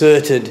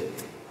inserted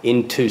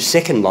into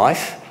Second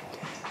Life,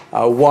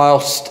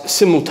 whilst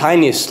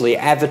simultaneously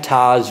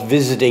avatars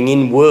visiting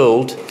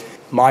in-world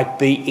might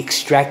be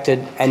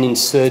extracted and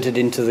inserted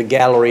into the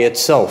gallery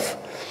itself,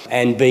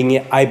 and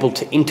being able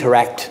to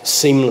interact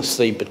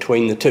seamlessly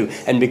between the two.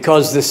 And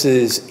because this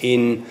is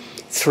in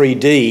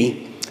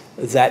 3D,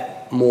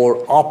 that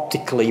more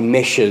optically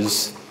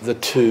meshes the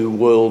two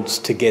worlds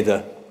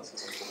together.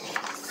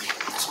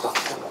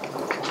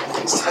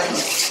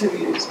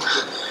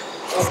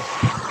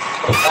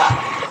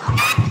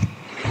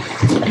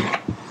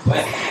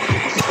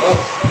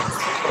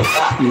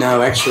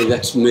 No, actually,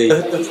 that's me.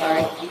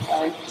 Sorry.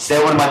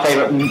 So one of my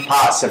favourite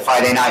parts of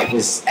Friday night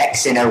was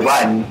X in a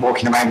run,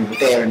 walking around with a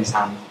beer in his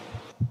hand.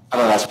 I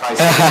thought that's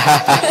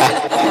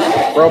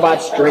priceless.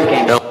 Robots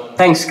drinking.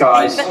 Thanks,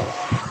 guys.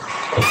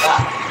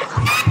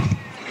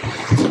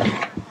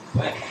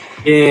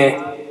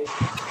 Yeah.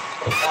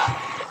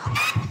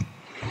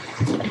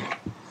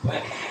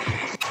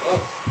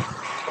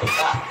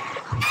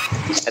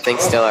 I think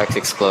Stelarc's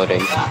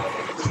exploding.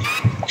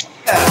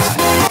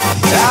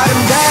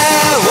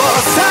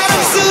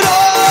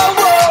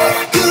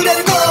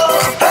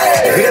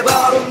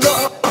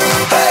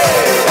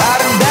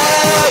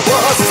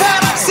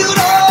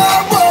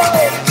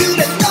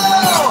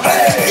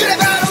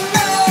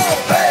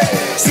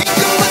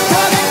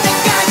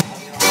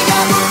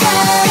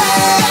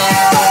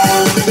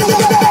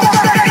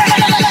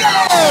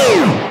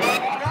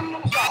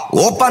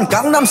 Oppan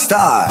Gangnam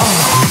Style.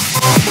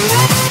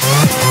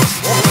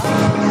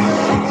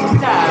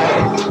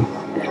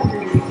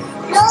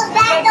 No,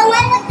 that's the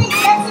one with the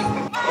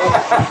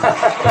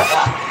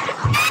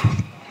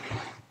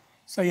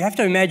So you have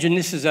to imagine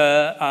this is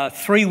a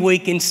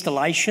 3-week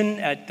installation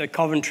at the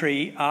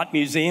Coventry Art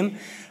Museum,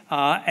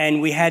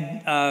 and we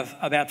had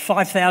about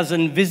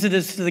 5,000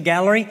 visitors to the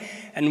gallery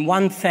and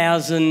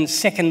 1,000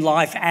 Second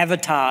Life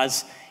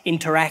avatars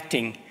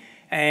interacting.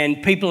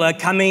 And people are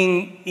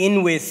coming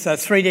in with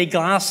 3D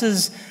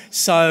glasses,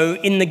 so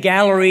in the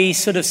gallery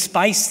sort of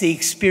space, the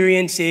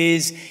experience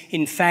is,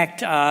 in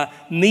fact,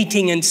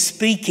 meeting and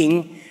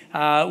speaking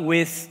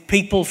with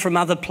people from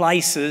other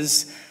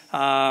places,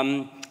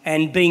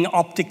 and being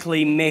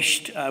optically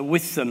meshed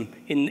with them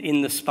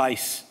in the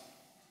space.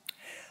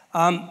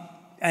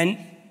 And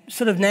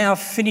sort of now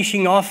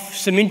finishing off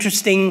some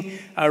interesting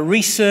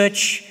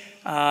research,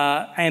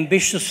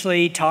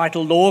 ambitiously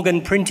titled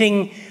Organ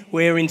Printing,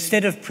 where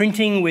instead of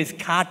printing with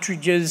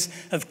cartridges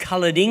of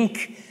coloured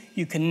ink,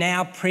 you can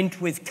now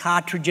print with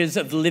cartridges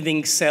of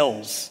living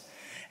cells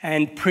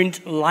and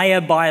print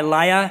layer by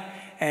layer,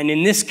 and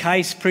in this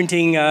case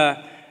printing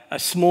a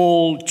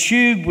small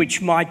tube which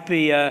might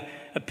be a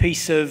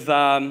piece of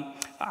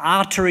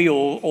artery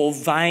or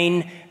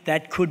vein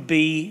that could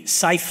be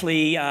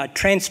safely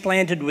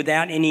transplanted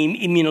without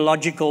any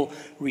immunological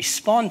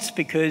response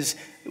because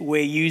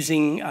we're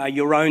using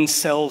your own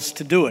cells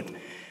to do it.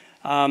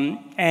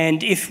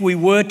 And if we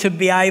were to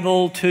be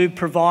able to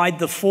provide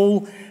the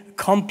full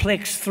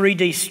complex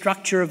 3D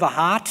structure of a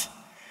heart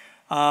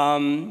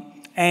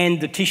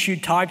and the tissue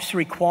types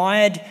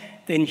required,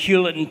 then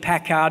Hewlett &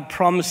 Packard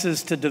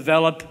promises to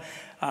develop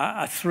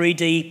a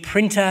 3D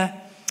printer.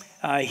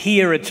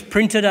 Here it's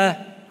printed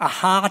a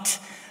heart,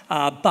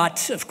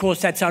 but of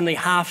course that's only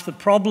half the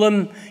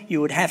problem.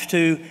 You would have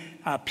to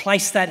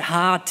place that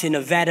heart in a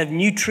vat of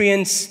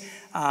nutrients,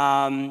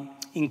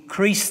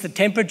 increase the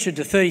temperature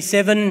to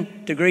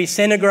 37 degrees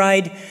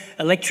centigrade,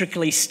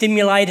 electrically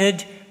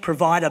stimulated,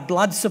 provide a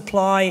blood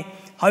supply.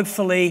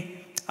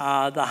 Hopefully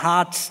the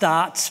heart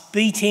starts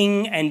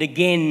beating, and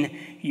again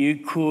you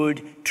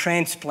could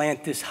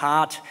transplant this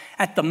heart.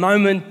 At the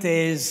moment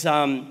there's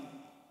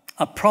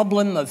a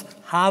problem of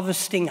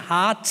harvesting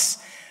hearts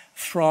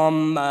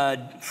from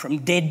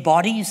dead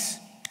bodies.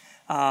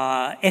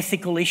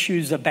 Ethical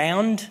issues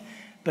abound,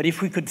 but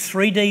if we could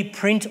 3D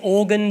print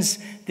organs,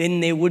 then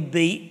there would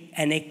be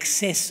an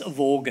excess of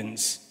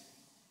organs.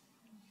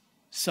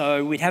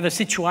 So we'd have a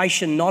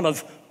situation not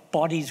of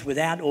bodies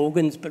without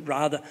organs, but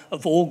rather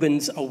of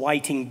organs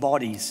awaiting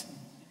bodies.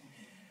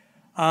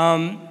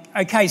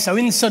 Okay, so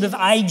in the sort of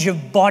age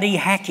of body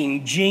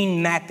hacking,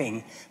 gene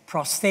mapping,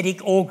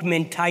 prosthetic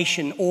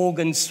augmentation,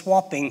 organ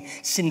swapping,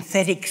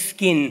 synthetic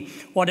skin,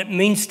 what it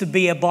means to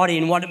be a body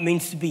and what it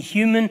means to be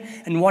human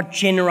and what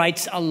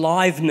generates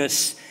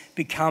aliveness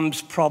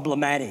becomes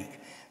problematic.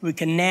 We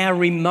can now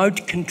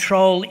remote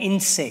control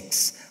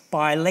insects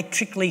by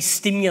electrically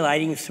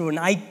stimulating through an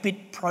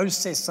 8-bit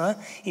processor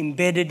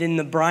embedded in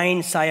the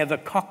brain, say, of a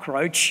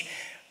cockroach.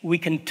 We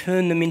can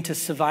turn them into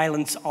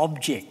surveillance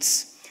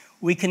objects.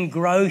 We can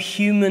grow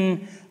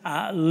human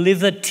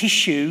liver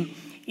tissue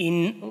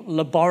in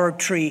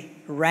laboratory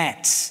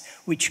rats,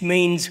 which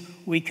means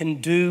we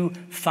can do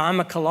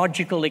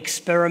pharmacological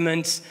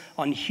experiments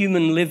on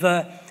human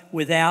liver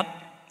without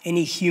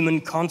any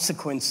human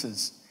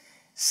consequences.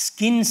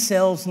 Skin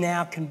cells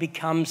now can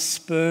become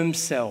sperm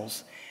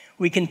cells.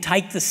 We can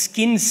take the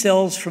skin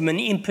cells from an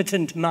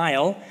impotent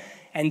male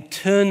and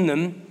turn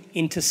them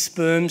into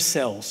sperm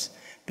cells.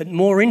 But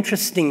more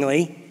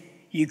interestingly,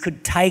 you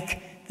could take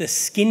the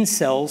skin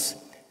cells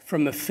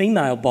from a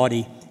female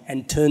body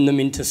and turn them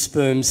into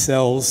sperm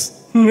cells.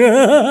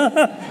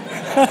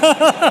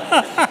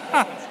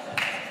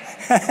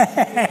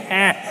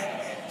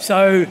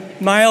 So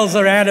males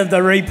are out of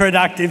the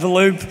reproductive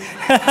loop.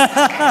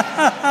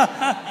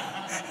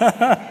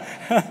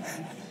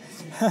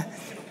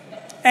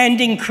 And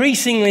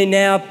increasingly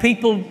now,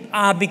 people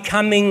are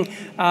becoming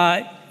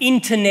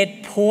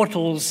internet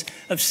portals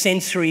of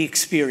sensory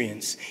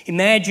experience.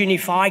 Imagine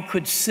if I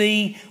could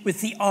see with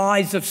the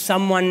eyes of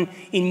someone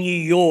in New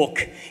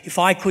York, if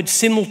I could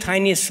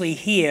simultaneously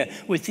hear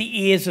with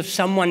the ears of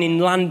someone in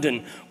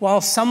London,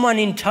 while someone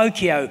in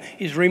Tokyo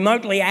is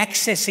remotely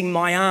accessing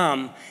my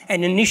arm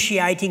and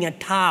initiating a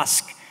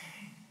task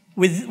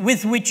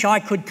with which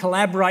I could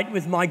collaborate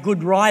with my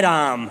good right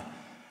arm.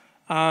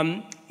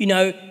 You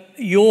know,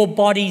 your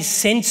body's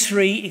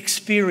sensory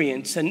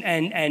experience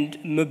and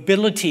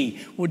mobility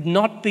would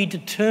not be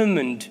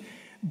determined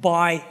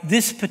by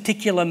this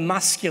particular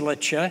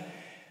musculature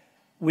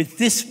with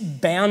this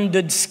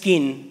bounded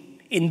skin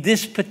in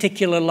this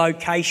particular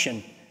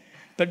location,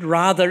 but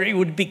rather it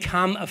would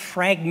become a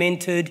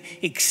fragmented,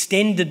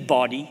 extended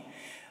body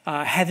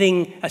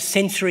having a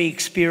sensory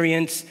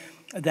experience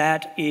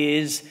that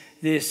is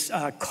this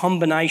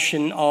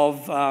combination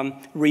of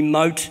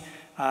remote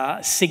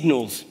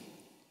signals.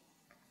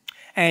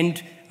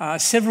 And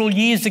several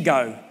years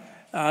ago,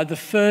 the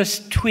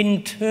first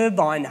twin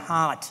turbine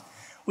heart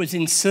was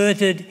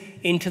inserted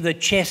into the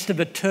chest of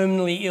a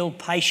terminally ill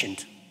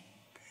patient.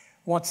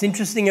 What's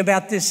interesting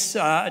about this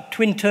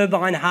twin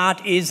turbine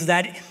heart is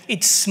that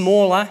it's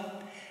smaller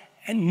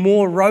and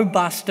more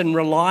robust and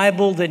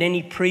reliable than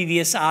any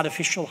previous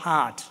artificial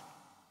heart.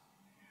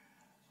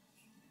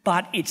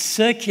 but it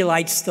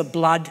circulates the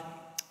blood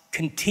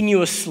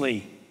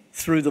continuously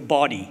through the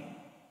body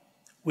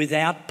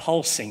without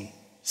pulsing.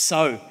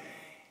 So,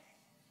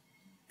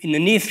 in the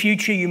near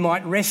future, you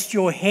might rest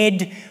your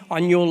head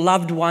on your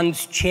loved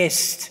one's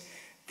chest.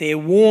 They're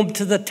warm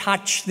to the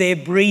touch, they're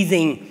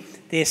breathing,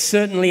 they're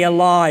certainly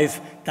alive,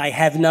 they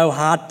have no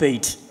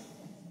heartbeat.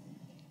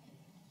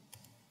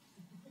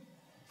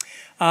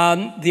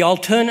 The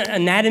Alternate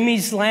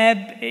Anatomies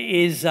Lab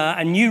is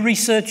a new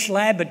research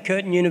lab at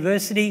Curtin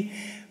University.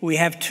 We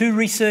have 2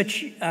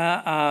 research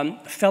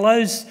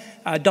fellows,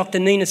 Dr.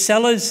 Nina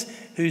Sellers,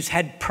 who's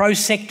had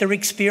pro-sector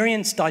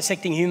experience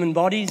dissecting human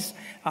bodies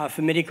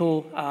for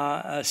medical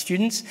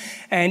students,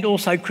 and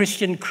also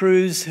Christian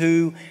Cruz,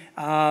 who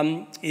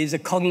is a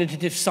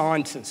cognitive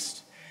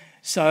scientist.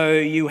 So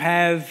you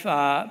have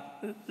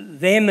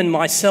them and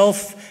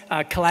myself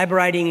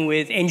collaborating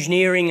with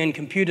engineering and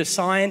computer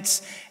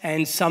science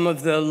and some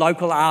of the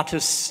local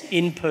artists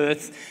in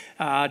Perth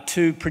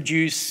to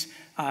produce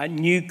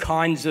new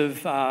kinds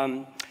of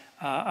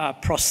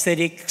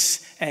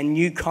prosthetics and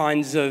new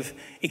kinds of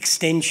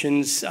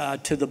extensions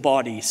to the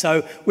body.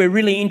 So we're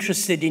really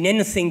interested in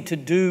anything to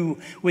do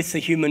with the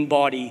human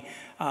body,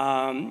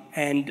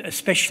 and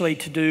especially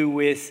to do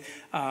with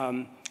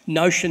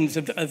notions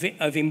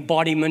of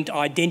embodiment,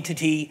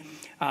 identity,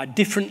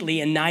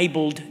 differently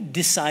enabled,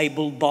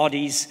 disabled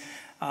bodies,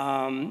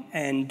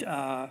 and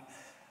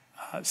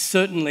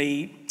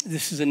certainly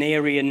this is an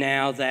area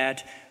now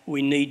that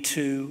we need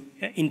to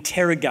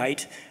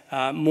interrogate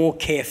more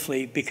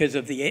carefully because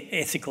of the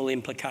ethical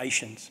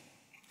implications.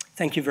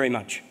 Thank you very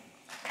much.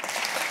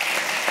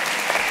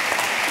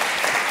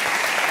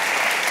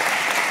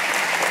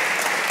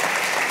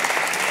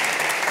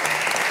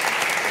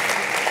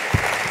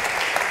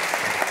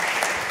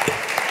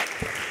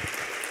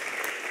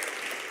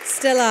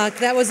 Stelarc,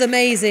 that was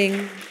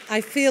amazing.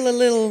 I feel a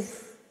little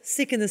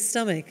sick in the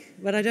stomach,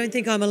 but I don't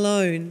think I'm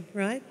alone,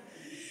 right?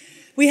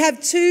 We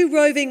have 2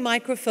 roving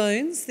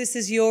microphones. This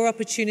is your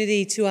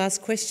opportunity to ask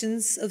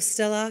questions of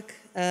Stelarc.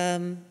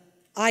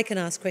 I can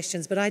ask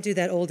questions, but I do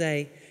that all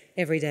day,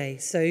 every day.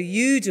 So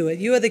you do it.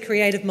 You are the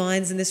creative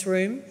minds in this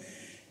room.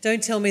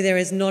 Don't tell me there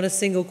is not a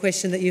single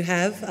question that you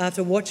have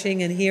after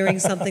watching and hearing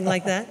something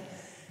like that.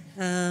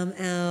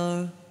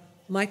 Our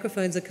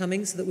microphones are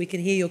coming so that we can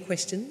hear your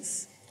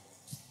questions.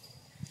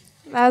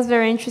 That was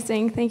very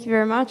interesting. Thank you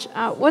very much.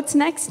 What's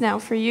next now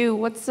for you?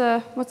 What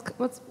are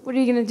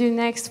you going to do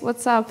next?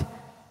 What's up?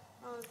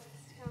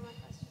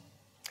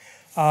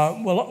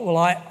 Well,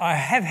 I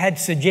have had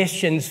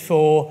suggestions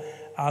for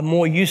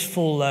more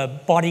useful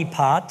body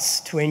parts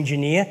to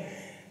engineer.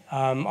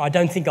 I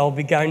don't think I'll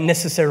be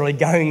necessarily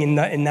going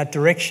in that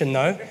direction,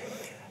 though.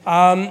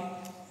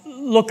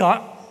 Look,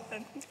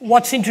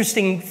 what's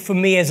interesting for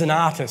me as an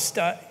artist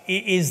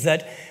is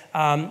that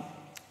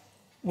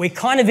we're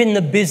kind of in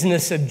the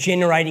business of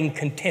generating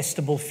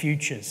contestable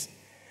futures.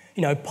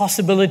 You know,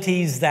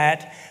 possibilities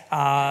that,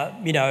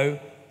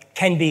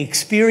 can be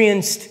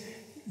experienced.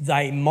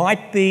 They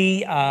might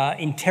be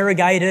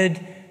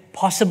interrogated,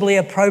 possibly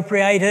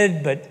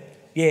appropriated, but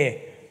yeah,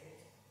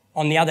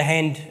 on the other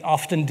hand,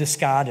 often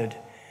discarded.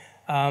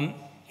 I'm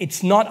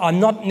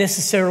not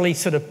necessarily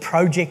sort of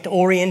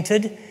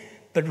project-oriented,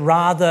 but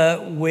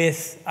rather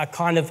with a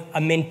kind of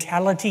a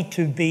mentality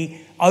to be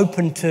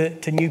open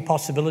to new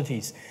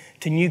possibilities,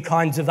 to new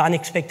kinds of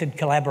unexpected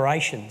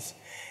collaborations.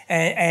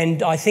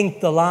 And I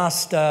think the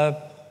last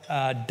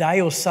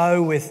day or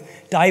so with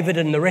David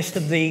and the rest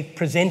of the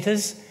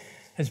presenters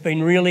has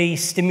been really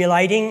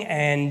stimulating,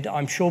 and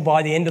I'm sure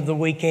by the end of the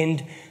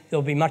weekend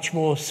there'll be much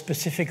more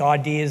specific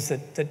ideas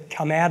that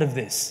come out of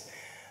this.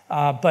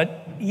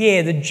 But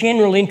yeah, the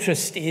general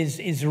interest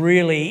is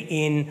really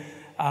in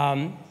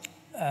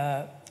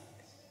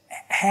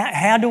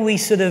how do we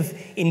sort of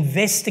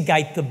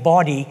investigate the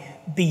body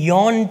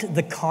beyond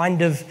the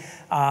kind of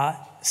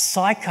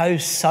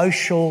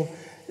psychosocial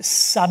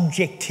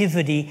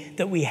subjectivity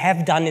that we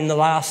have done in the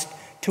last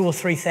 2,000 or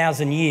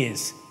 3,000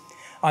 years.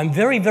 I'm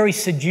very, very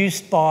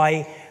seduced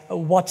by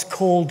what's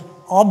called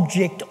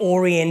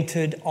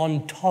object-oriented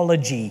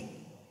ontology,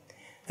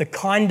 the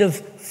kind of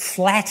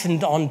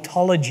flattened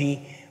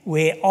ontology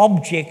where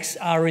objects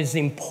are as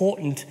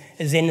important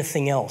as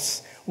anything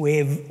else,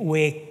 where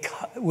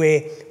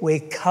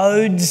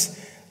codes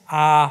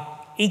are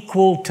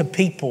equal to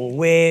people,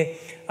 where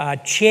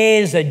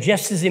chairs are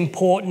just as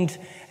important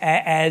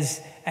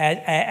as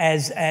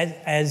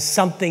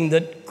something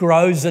that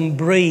grows and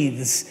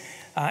breathes.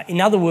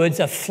 In other words,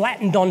 a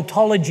flattened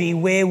ontology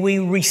where we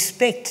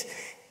respect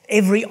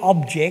every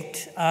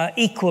object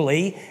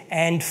equally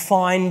and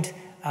find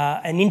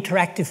an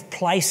interactive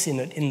place in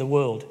it in the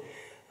world.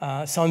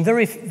 So I'm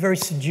very, very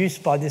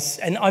seduced by this.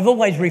 And I've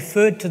always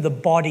referred to the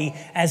body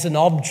as an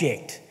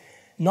object,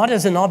 not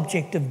as an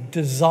object of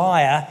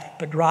desire,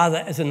 but rather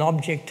as an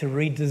object to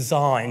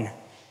redesign.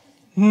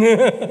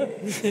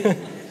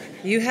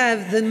 You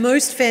have the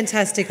most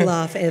fantastic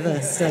laugh ever,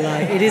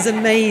 Stelarc. It is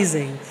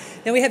amazing.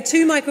 Now we have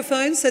 2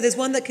 microphones, so there's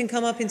one that can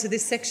come up into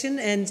this section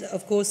and,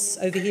 of course,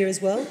 over here as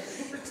well.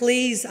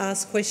 Please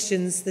ask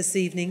questions this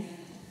evening.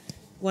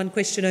 One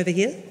question over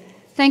here.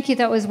 Thank you,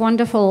 that was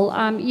wonderful.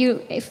 You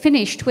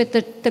finished with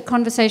the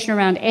conversation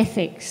around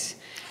ethics.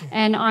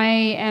 And I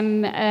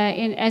am,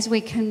 as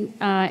we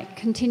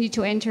continue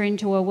to enter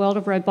into a world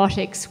of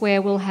robotics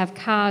where we'll have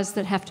cars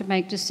that have to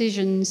make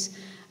decisions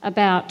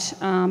about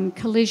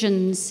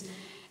collisions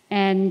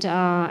and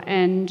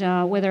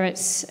whether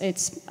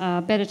it's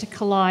better to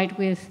collide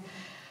with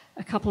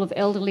a couple of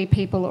elderly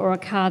people or a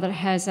car that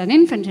has an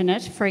infant in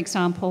it, for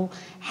example,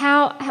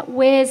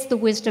 where's the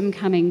wisdom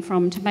coming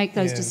from to make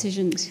those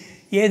decisions?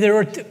 Yeah,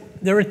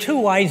 there are two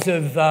ways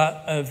of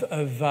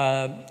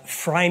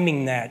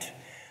framing that.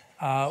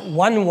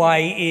 One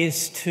way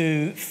is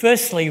to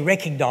firstly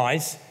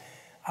recognise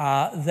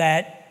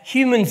that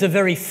humans are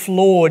very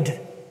flawed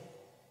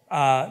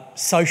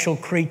social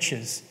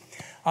creatures.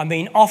 I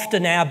mean,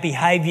 often our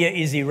behaviour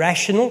is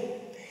irrational,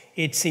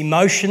 it's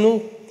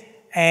emotional,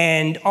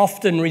 and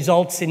often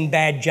results in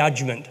bad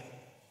judgment.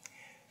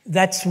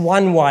 That's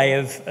one way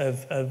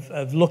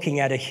of looking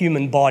at a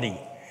human body.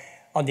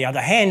 On the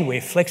other hand, we're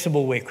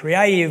flexible, we're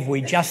creative,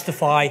 we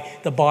justify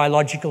the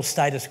biological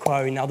status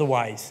quo in other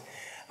ways.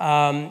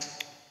 On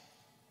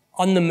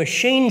the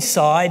machine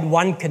side,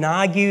 one can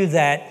argue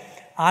that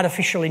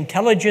artificial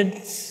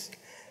intelligence,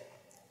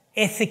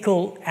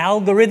 ethical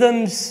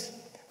algorithms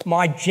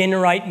might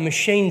generate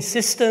machine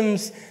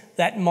systems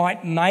that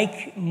might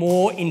make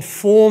more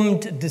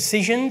informed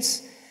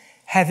decisions,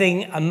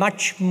 having a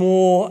much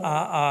more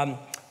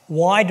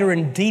wider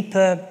and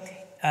deeper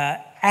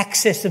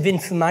access of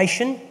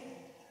information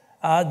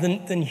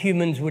than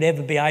humans would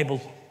ever be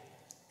able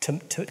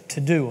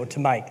to do or to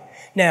make.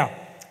 Now,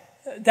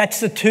 that's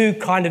the two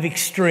kind of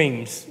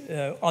extremes.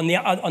 On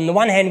the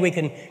one hand, we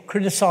can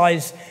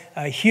criticise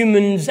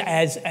humans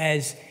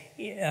as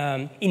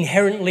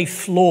inherently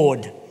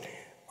flawed.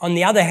 On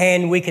the other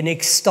hand, we can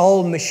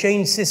extol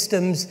machine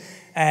systems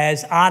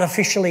as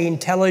artificially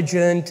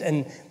intelligent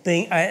and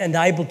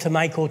able to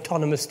make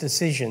autonomous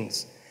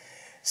decisions.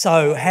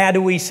 So how do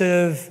we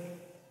sort of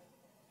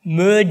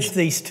merge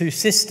these two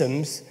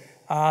systems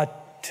to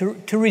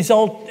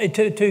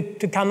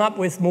come up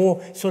with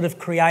more sort of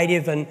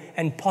creative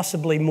and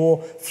possibly more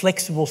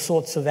flexible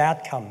sorts of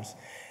outcomes?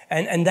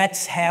 And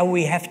that's how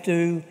we have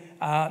to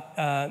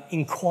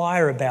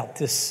inquire about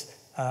this.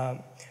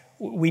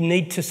 We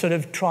need to sort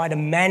of try to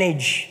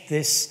manage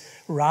this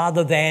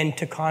rather than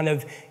to kind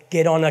of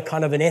get on a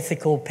kind of an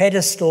ethical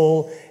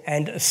pedestal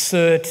and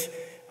assert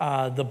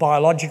the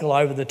biological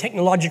over the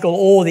technological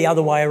or the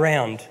other way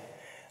around.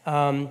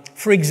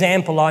 For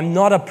example, I'm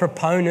not a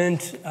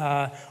proponent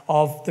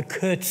of the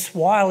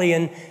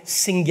Kurzweilian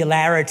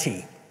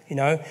singularity. You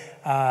know,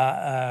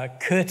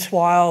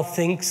 Kurzweil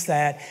thinks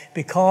that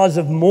because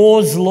of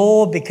Moore's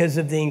law, because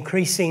of the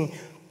increasing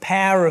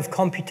power of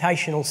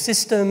computational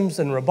systems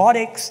and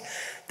robotics,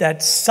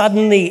 that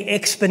suddenly,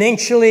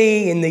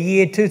 exponentially, in the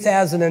year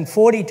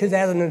 2040,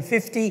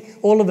 2050,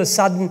 all of a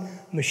sudden,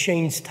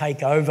 machines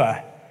take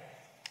over.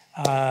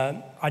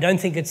 I don't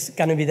think it's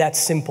going to be that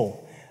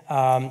simple.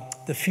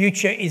 The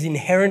future is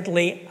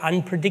inherently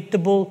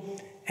unpredictable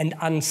and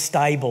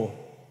unstable.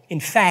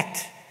 In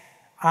fact,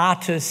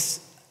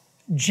 artists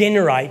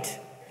generate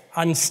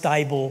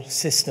unstable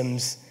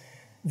systems.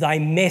 They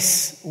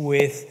mess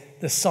with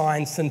the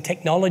science and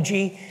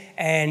technology,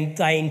 and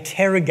they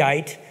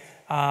interrogate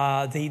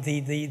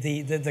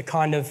the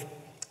kind of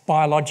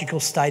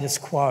biological status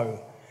quo.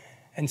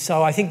 And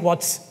so I think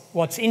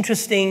what's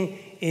interesting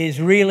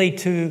is really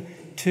to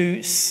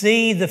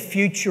see the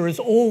future as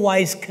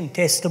always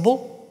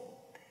contestable,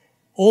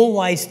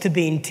 always to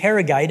be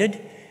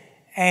interrogated,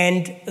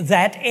 and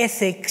that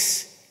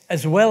ethics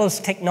as well as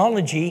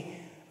technology,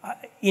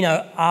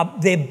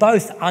 they're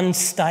both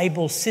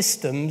unstable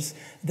systems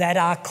that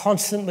are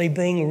constantly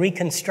being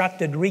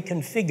reconstructed,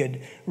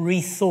 reconfigured,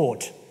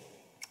 rethought.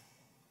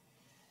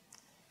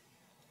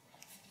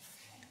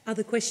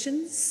 Other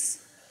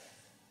questions?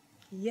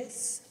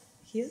 Yes,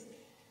 here.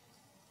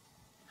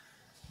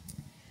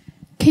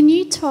 Can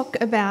you talk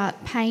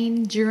about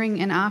pain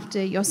during and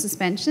after your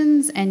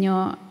suspensions and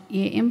your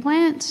ear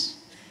implant?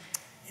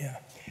 Yeah.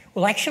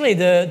 Well, actually,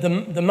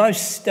 the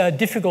most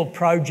difficult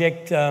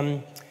project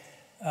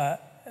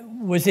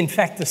was in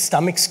fact the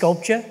stomach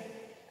sculpture,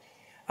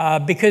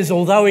 because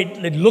although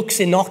it looks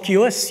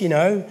innocuous,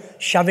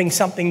 shoving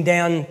something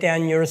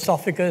down your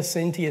esophagus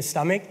into your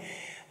stomach,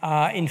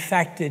 in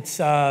fact it's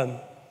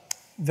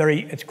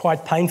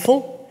quite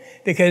painful,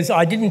 because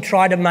I didn't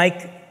try to make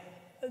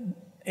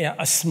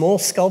a small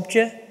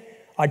sculpture.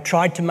 I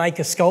tried to make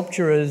a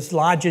sculpture as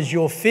large as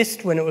your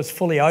fist when it was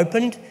fully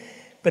opened,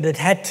 but it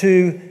had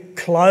to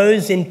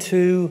close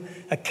into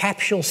a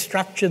capsule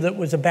structure that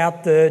was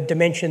about the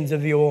dimensions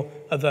of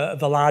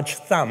a large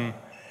thumb.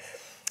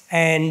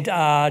 And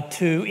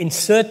to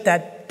insert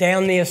that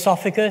down the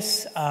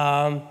esophagus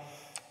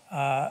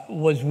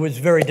was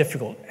very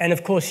difficult. And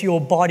of course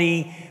your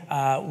body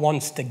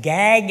wants to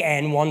gag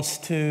and wants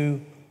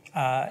to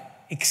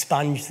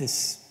expunge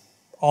this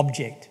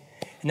object.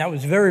 And that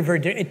was very, very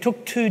difficult. It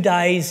took 2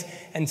 days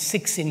and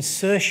 6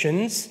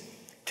 insertions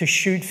to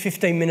shoot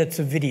 15 minutes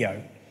of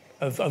video.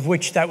 of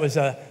which that was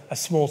a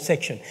small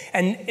section.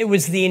 And it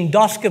was the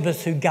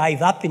endoscopist who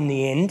gave up in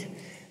the end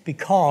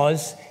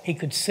because he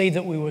could see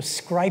that we were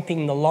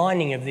scraping the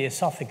lining of the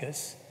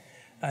esophagus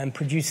and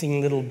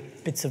producing little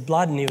bits of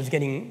blood, and he was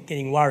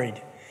getting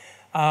worried.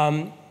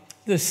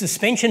 The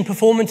suspension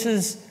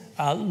performances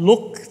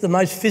look the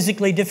most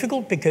physically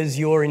difficult because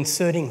you're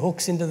inserting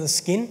hooks into the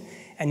skin,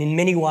 and in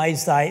many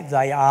ways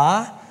they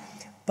are.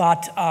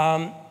 But,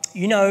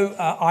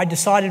 I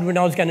decided when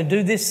I was going to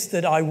do this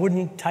that I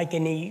wouldn't take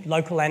any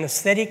local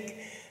anaesthetic,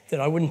 that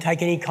I wouldn't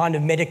take any kind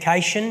of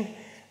medication,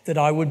 that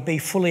I would be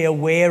fully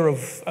aware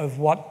of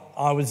what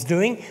I was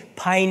doing.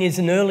 Pain is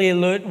an early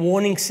alert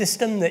warning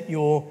system that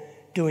you're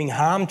doing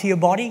harm to your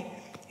body.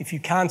 If you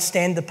can't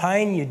stand the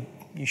pain,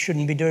 you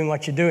shouldn't be doing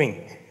what you're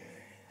doing.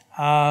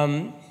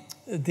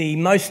 The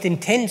most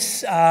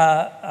intense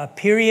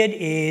period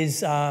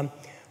is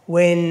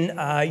when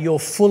you're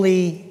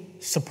fully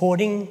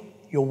supporting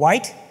your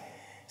weight.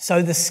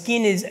 So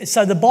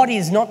the body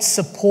is not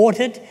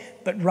supported,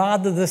 but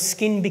rather the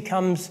skin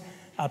becomes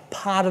a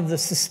part of the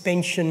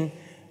suspension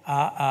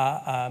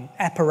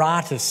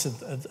apparatus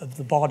of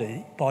the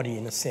body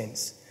in a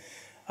sense.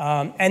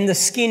 And the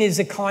skin is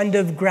a kind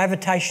of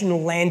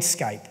gravitational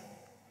landscape.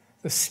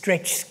 The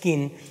stretched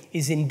skin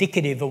is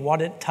indicative of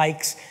what it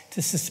takes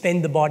to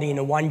suspend the body in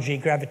a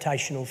 1G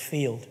gravitational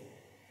field.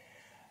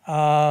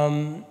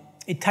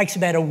 It takes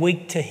about a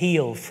week to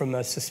heal from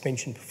a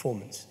suspension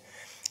performance.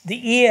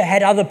 The ear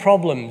had other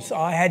problems.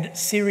 I had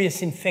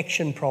serious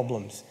infection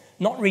problems,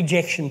 not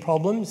rejection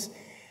problems.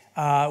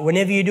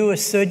 Whenever you do a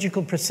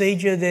surgical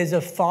procedure, there's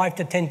a 5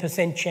 to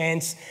 10%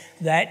 chance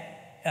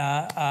that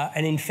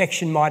an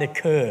infection might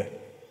occur.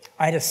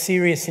 I had a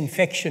serious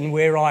infection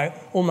where I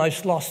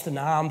almost lost an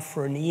arm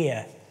for an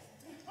ear.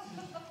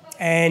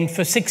 And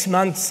for 6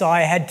 months,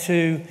 I had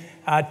to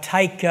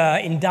take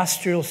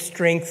industrial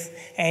strength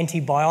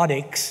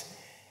antibiotics.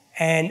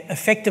 And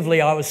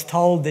effectively, I was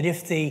told that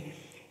if the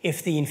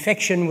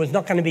infection was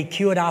not going to be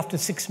cured after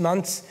 6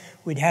 months,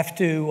 we'd have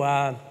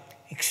to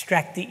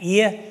extract the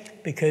ear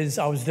because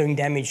I was doing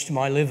damage to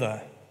my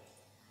liver.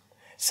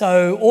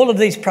 So all of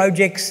these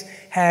projects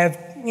have,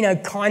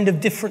 kind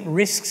of different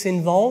risks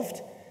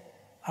involved,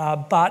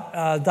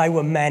 but they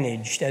were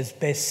managed as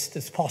best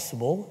as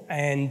possible.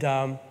 And,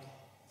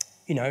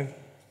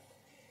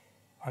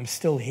 I'm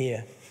still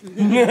here.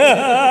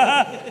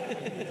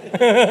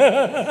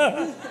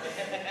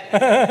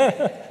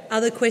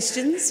 Other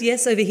questions?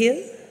 Yes, over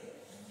here.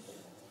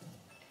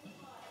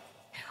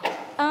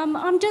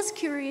 I'm just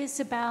curious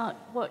about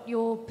what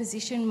your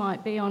position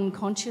might be on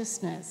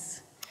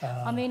consciousness.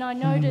 I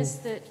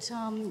noticed that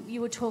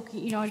you were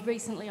talking,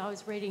 recently I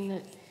was reading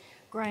that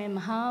Graham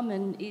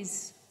Harman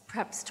is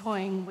perhaps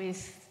toying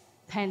with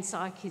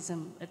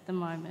panpsychism at the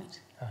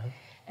moment.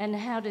 And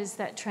how does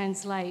that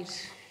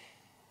translate?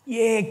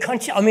 Yeah,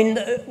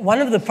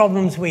 one of the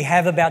problems we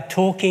have about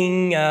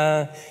talking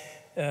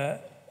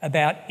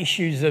about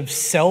issues of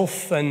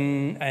self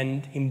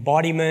and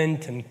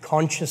embodiment and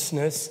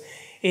consciousness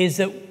is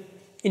that,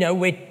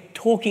 we're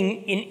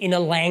talking in a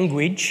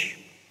language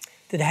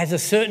that has a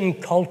certain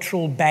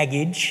cultural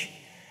baggage.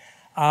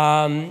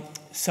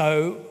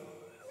 So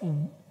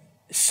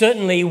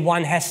certainly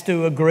one has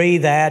to agree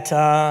that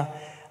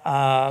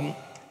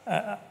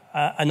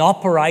an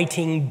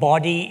operating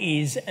body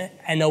is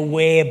an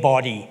aware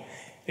body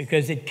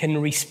because it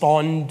can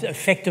respond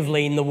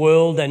effectively in the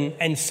world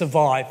and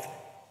survive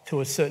to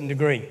a certain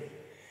degree.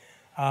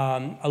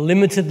 A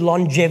limited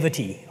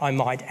longevity, I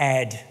might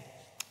add.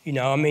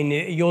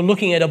 You're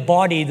looking at a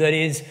body that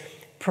is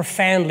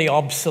profoundly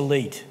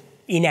obsolete,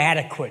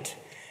 inadequate,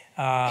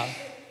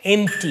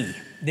 empty.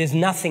 There's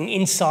nothing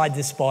inside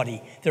this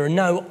body. There are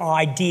no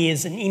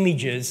ideas and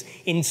images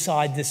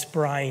inside this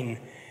brain.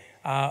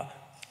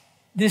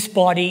 This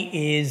body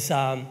is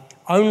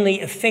only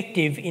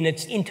effective in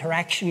its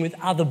interaction with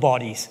other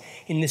bodies,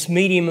 in this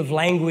medium of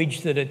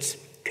language that it's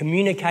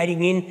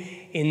communicating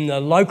in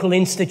the local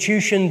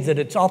institutions that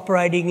it's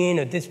operating in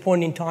at this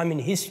point in time in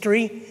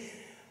history.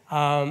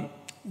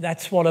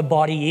 That's what a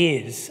body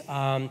is.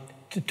 To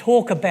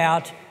talk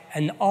about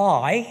an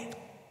I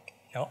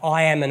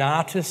am an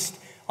artist,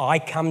 I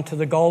come to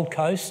the Gold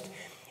Coast,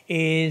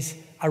 is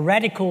a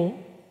radical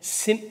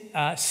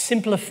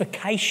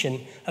simplification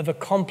of a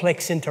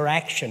complex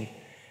interaction.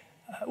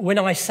 When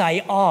I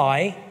say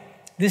I,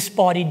 this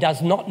body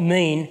does not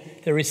mean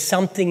there is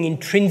something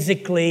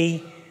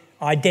intrinsically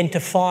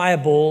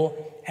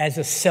identifiable as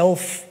a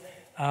self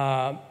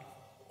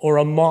or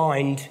a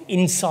mind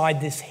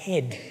inside this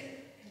head.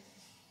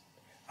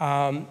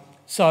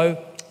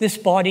 So this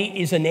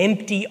body is an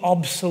empty,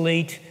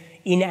 obsolete,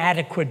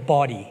 inadequate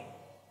body.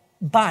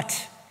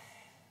 But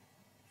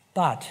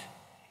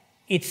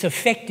it's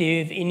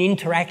effective in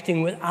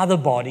interacting with other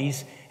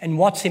bodies, and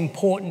what's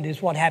important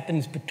is what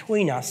happens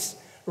between us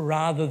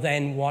rather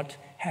than what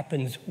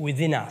happens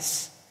within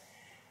us.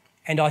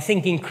 And I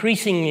think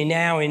increasingly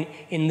now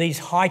in these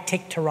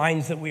high-tech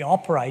terrains that we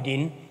operate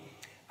in,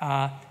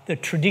 the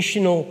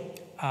traditional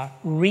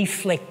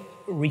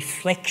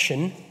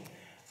reflection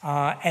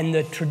and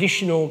the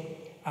traditional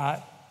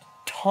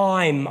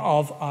time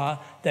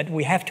that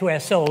we have to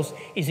ourselves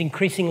is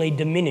increasingly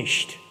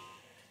diminished.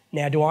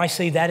 Now, do I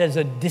see that as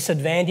a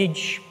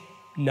disadvantage?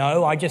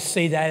 No, I just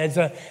see that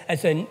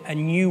as a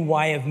new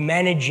way of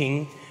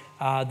managing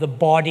the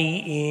body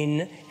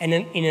in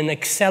an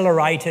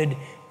accelerated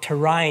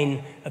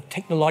terrain of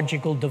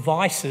technological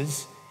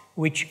devices,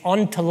 which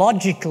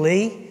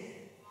ontologically,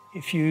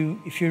 if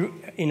you're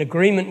in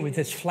agreement with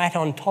this flat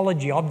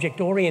ontology,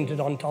 object-oriented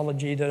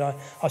ontology that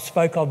I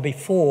spoke of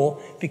before,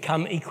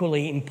 become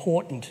equally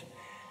important.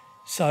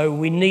 So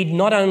we need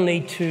not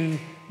only to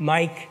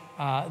make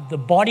the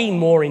body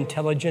more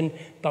intelligent,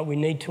 but we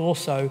need to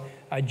also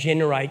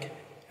generate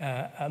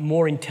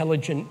more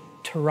intelligent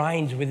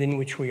terrains within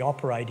which we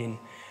operate in.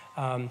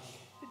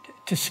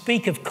 To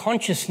speak of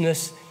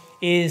consciousness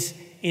is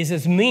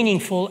as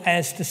meaningful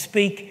as to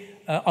speak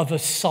of a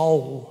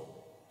soul.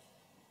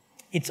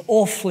 It's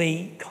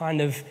awfully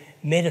kind of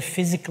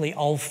metaphysically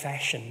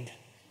old-fashioned,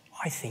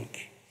 I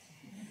think.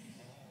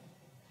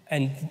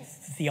 And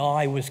the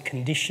I was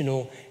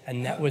conditional,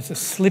 and that was a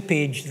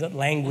slippage that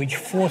language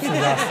forces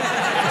us to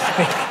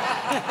speak.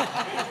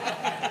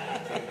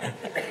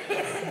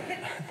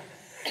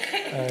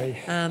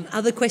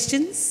 Other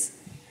questions?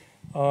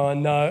 Oh,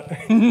 no.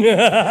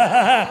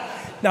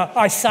 No,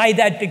 I say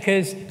that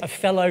because a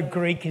fellow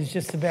Greek is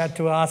just about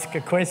to ask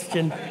a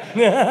question.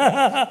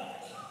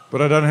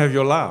 But I don't have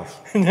your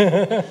laugh.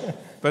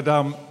 But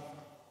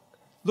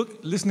look,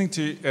 listening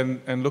to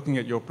and looking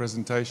at your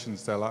presentation,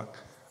 Stelarc,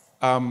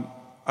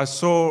 I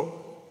saw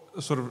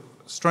a sort of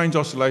strange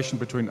oscillation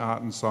between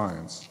art and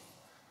science.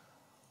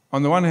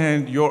 On the one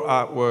hand, your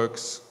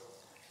artworks,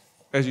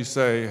 as you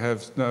say,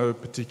 have no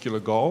particular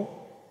goal.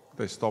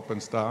 They stop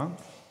and start.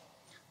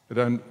 They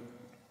don't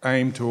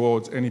aim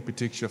towards any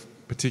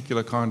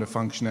particular kind of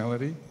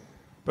functionality.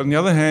 But on the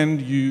other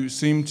hand, you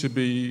seem to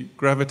be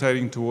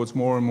gravitating towards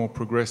more and more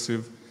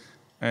progressive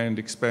and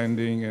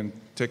expanding and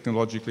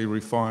technologically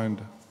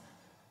refined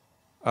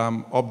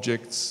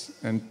objects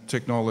and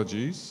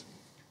technologies.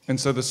 And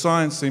so the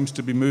science seems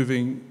to be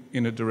moving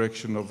in a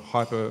direction of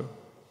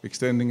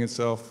hyper-extending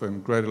itself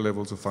and greater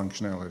levels of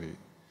functionality.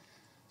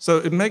 So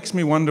it makes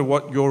me wonder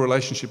what your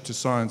relationship to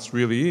science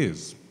really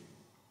is.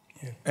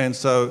 Yeah. And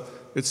so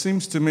it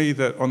seems to me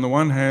that on the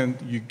one hand,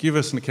 you give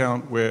us an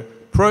account where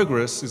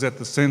progress is at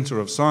the centre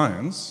of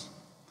science,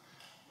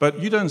 but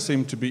you don't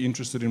seem to be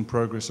interested in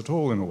progress at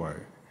all in a way.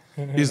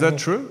 Is that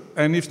true?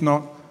 And if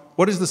not,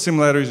 what is the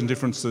similarities and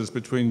differences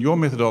between your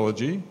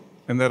methodology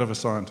and that of a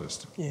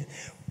scientist? Yeah.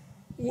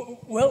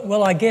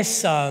 Well, I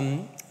guess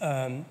I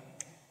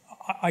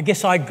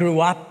grew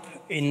up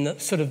in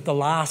the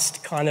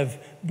last kind of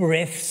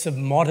breaths of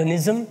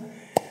modernism.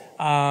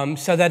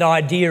 So that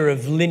idea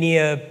of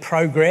linear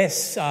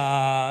progress,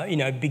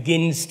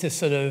 begins to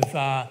sort of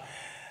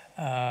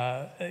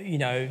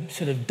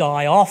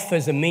die off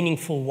as a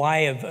meaningful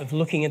way of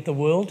looking at the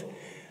world.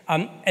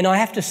 And I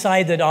have to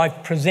say that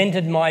I've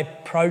presented my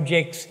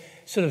projects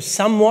sort of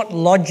somewhat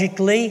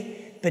logically,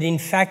 but in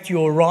fact,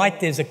 you're right,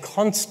 there's a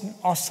constant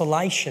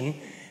oscillation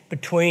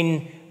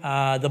between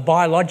the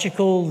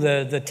biological,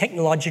 the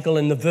technological,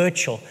 and the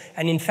virtual.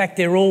 And in fact,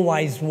 there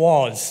always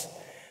was.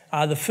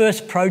 The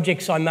first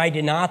projects I made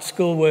in art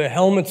school were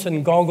helmets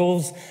and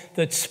goggles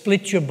that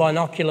split your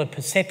binocular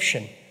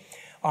perception.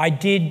 I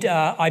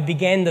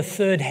began the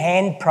third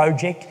hand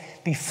project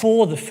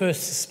before the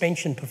first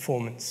suspension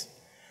performance.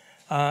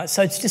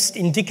 So it's just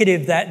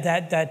indicative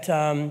that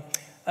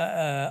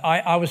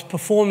I was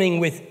performing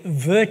with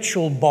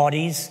virtual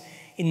bodies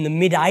in the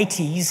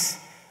mid-80s,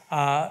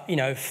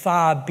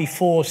 far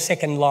before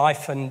Second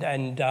Life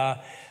and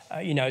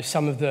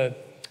some of the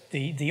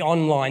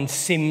online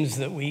sims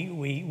that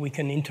we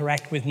can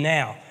interact with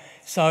now.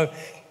 So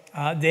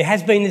there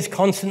has been this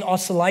constant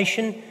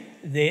oscillation.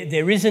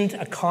 There isn't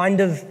a kind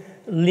of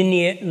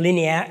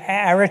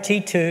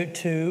linearity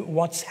to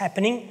what's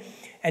happening,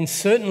 and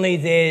certainly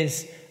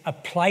there's a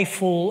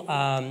playful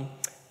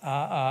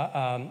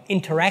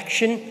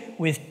interaction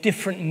with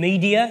different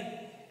media,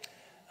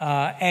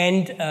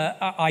 and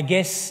I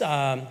guess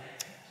a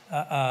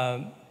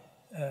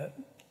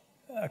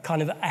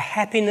kind of a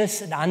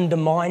happiness at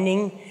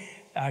undermining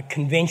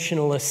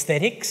conventional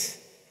aesthetics,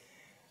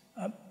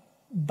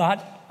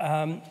 but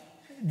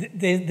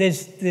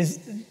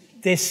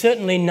there's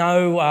certainly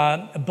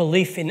no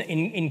belief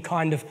in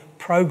kind of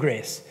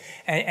progress,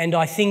 and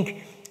I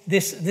think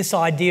this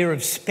idea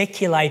of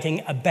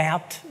speculating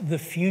about the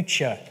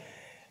future,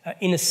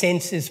 in a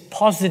sense, is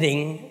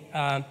positing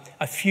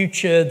a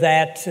future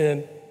that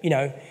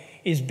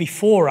is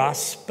before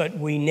us, but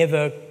we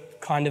never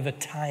kind of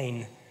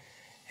attain.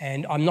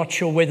 And I'm not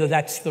sure whether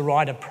that's the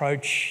right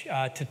approach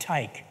to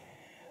take.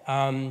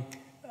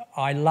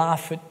 I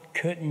laugh at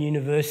Curtin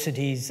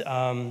University's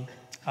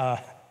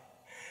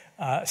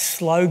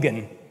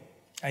slogan,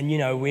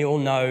 and we all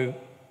know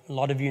a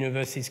lot of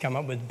universities come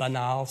up with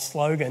banal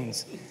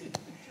slogans,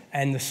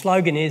 and the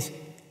slogan is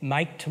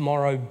 "Make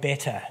tomorrow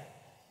better."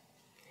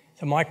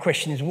 So my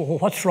question is, well,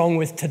 what's wrong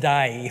with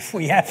today if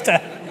we have to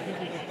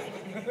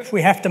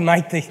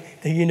make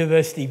the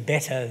university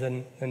better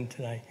than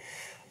today?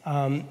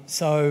 No,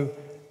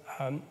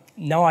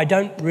 I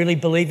don't really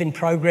believe in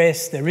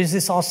progress. There is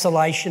this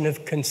oscillation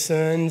of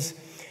concerns.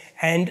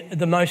 And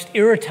the most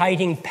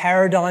irritating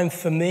paradigm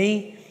for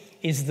me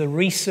is the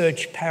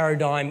research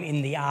paradigm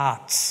in the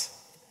arts.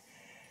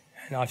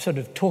 And I've sort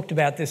of talked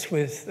about this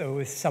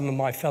with some of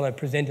my fellow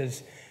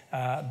presenters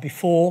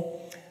before,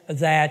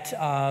 that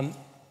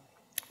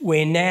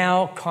we're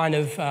now kind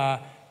of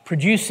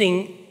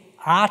producing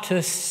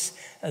artists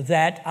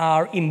that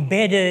are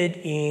embedded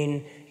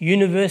in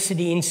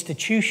university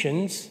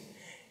institutions.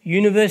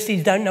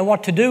 Universities don't know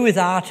what to do with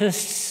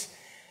artists.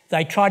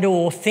 They try to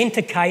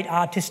authenticate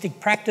artistic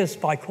practice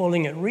by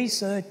calling it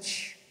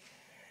research,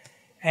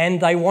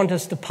 and they want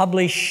us to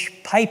publish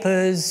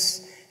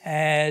papers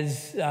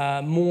as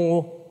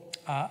more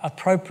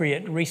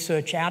appropriate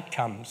research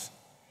outcomes.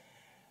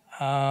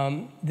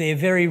 They're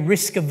very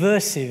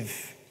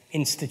risk-aversive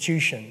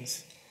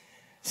institutions.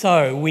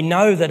 So we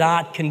know that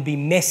art can be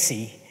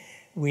messy.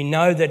 We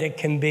know that it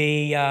can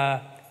be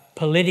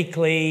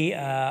politically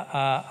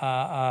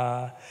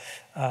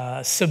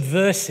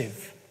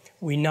subversive.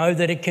 We know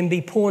that it can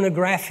be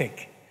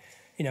pornographic.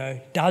 You know,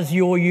 does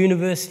your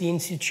university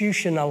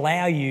institution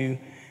allow you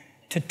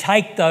to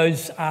take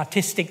those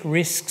artistic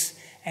risks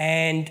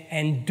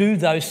and do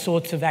those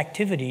sorts of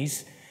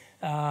activities?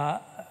 So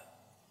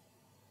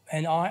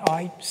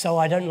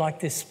I don't like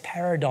this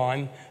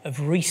paradigm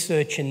of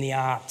research in the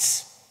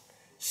arts.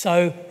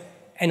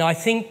 And I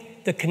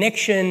think the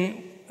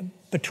connection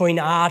between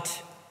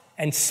art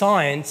and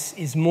science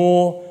is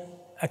more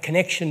a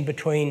connection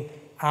between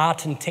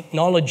art and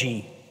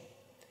technology.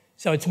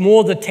 So it's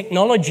more the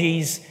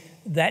technologies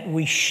that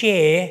we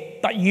share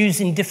but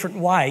use in different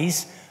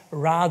ways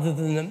rather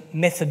than the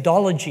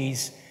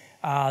methodologies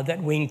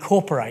that we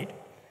incorporate.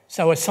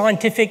 So a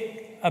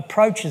scientific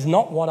approach is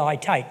not what I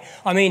take.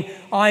 I mean,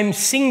 I'm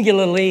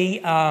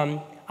singularly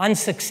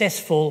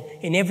unsuccessful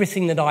in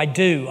everything that I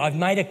do. I've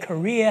made a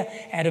career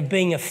out of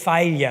being a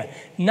failure.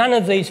 None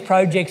of these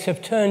projects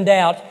have turned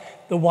out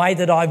the way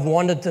that I've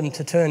wanted them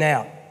to turn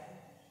out.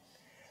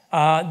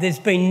 There's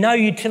been no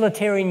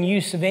utilitarian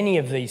use of any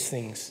of these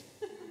things.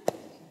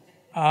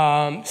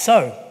 I'm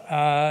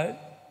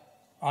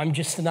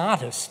just an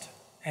artist,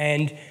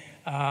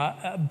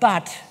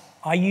 but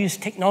I use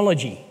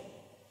technology,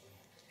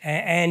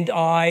 and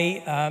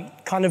I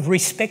kind of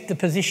respect the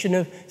position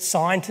of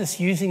scientists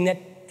using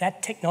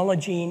that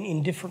technology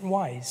in different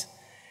ways.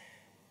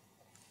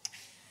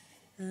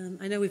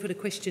 I know we've got a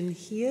question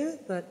here,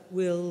 but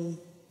can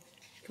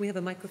we have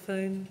a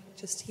microphone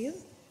just here?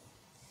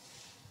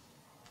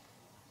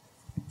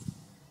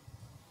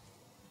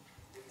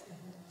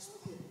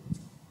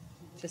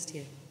 Just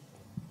here.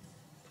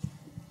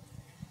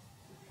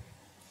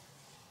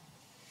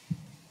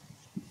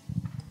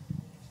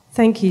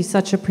 Thank you.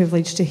 Such a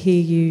privilege to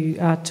hear you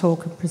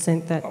talk and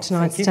present that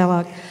tonight,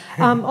 Stelarc.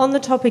 On the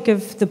topic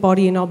of the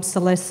body and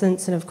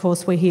obsolescence, and of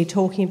course we're here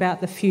talking about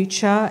the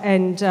future,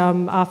 and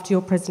after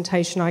your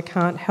presentation I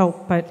can't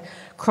help but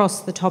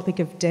cross the topic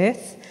of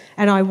death.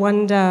 And I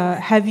wonder,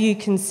 have you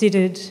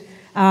considered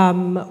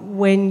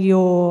when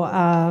your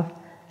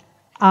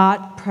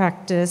art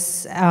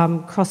practice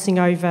crossing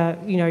over,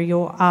 you know,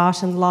 your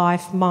art and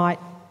life might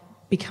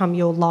become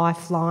your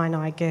lifeline,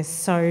 I guess.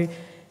 So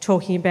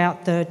talking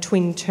about the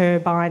twin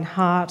turbine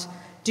heart,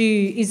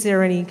 is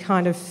there any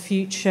kind of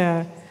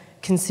future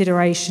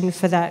consideration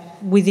for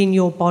that within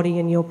your body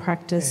and your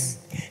practice?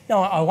 No,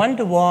 I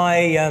wonder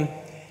why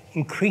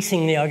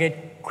increasingly I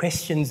get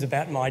questions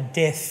about my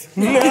death.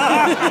 No,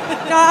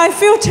 I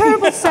feel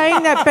terrible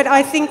saying that, but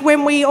I think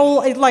when we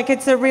all,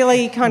 it's a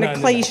really kind of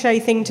cliche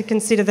thing to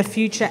consider the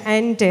future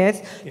and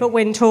death, but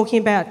when talking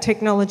about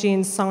technology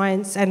and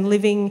science and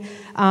living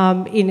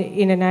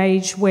in an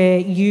age where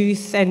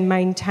youth and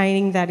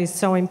maintaining that is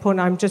so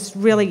important, I'm just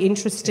really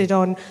interested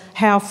on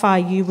how far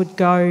you would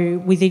go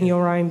within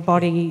your own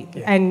body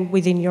and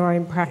within your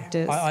own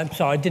practice. I'm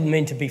sorry, I didn't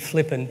mean to be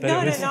flippant, but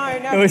No.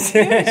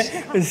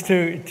 it was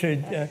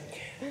to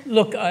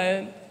look,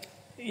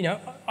 you know,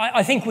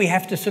 I think we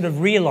have to sort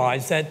of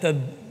realise that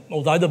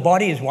although the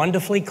body is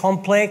wonderfully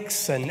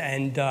complex,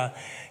 and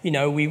you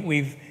know,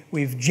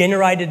 we've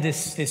generated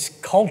this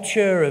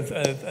culture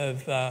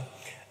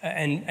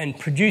and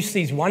produced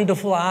these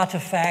wonderful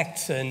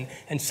artefacts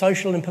and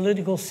social and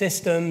political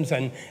systems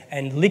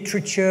and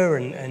literature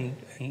and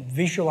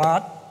visual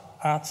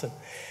arts.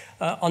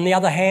 On the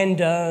other hand,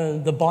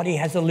 the body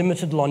has a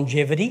limited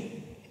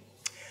longevity.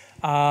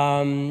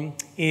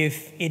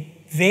 If it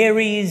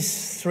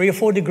varies 3 or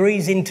 4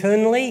 degrees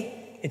internally,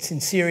 it's in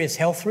serious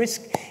health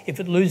risk. If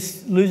it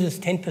loses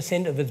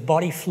 10% of its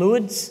body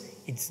fluids,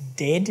 it's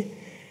dead.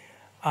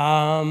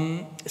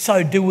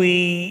 So do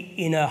we,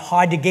 in a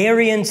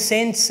Heideggerian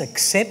sense,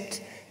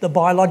 accept the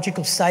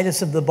biological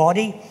status of the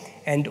body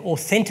and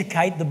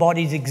authenticate the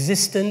body's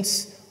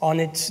existence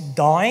on its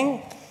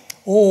dying?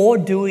 Or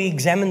do we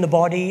examine the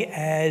body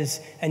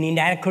as an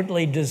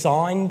inadequately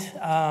designed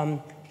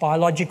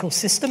biological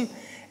system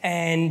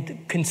and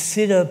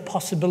consider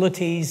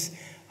possibilities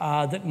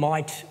that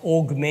might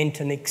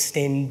augment and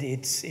extend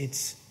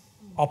its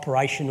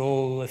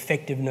operational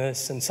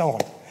effectiveness and so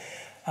on.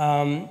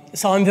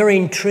 So I'm very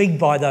intrigued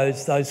by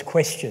those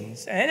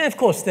questions. And of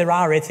course there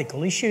are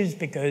ethical issues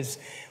because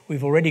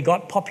we've already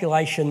got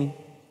population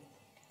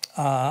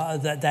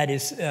that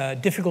is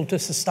difficult to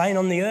sustain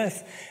on the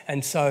earth.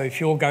 And so if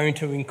you're going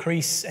to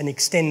increase and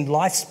extend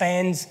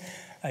lifespans,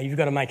 you've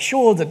got to make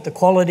sure that the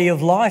quality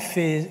of life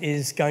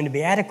is going to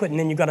be adequate, and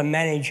then you've got to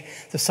manage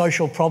the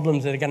social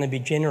problems that are going to be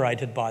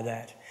generated by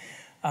that.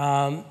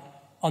 On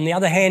the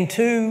other hand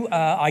too,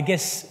 I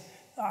guess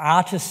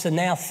artists are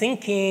now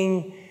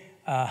thinking,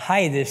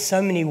 hey, there's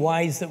so many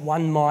ways that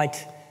one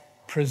might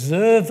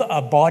preserve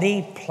a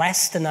body,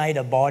 plastinate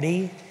a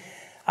body,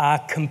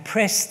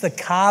 compress the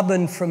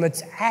carbon from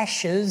its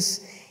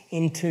ashes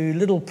into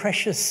little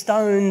precious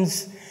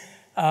stones.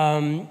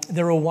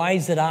 There are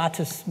ways that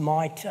artists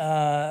might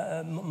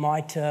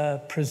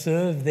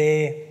preserve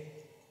their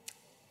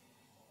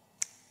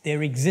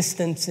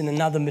existence in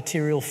another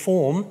material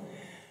form.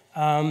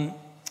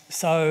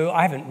 So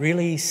I haven't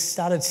really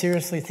started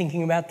seriously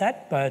thinking about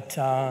that, but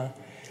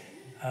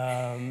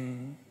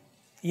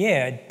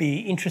yeah, it'd be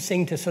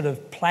interesting to sort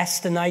of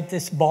plastinate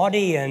this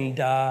body and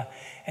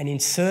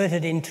insert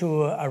it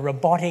into a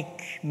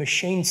robotic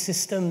machine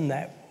system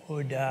that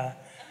would,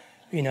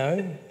 you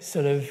know,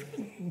 sort of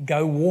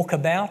go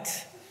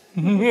walkabout.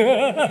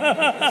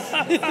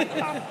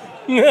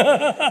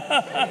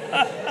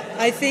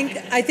 I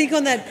think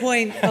on that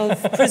point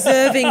of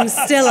preserving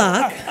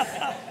Stelarc,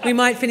 we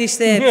might finish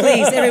there.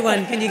 Please,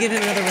 everyone, can you give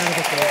him another round of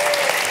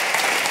applause?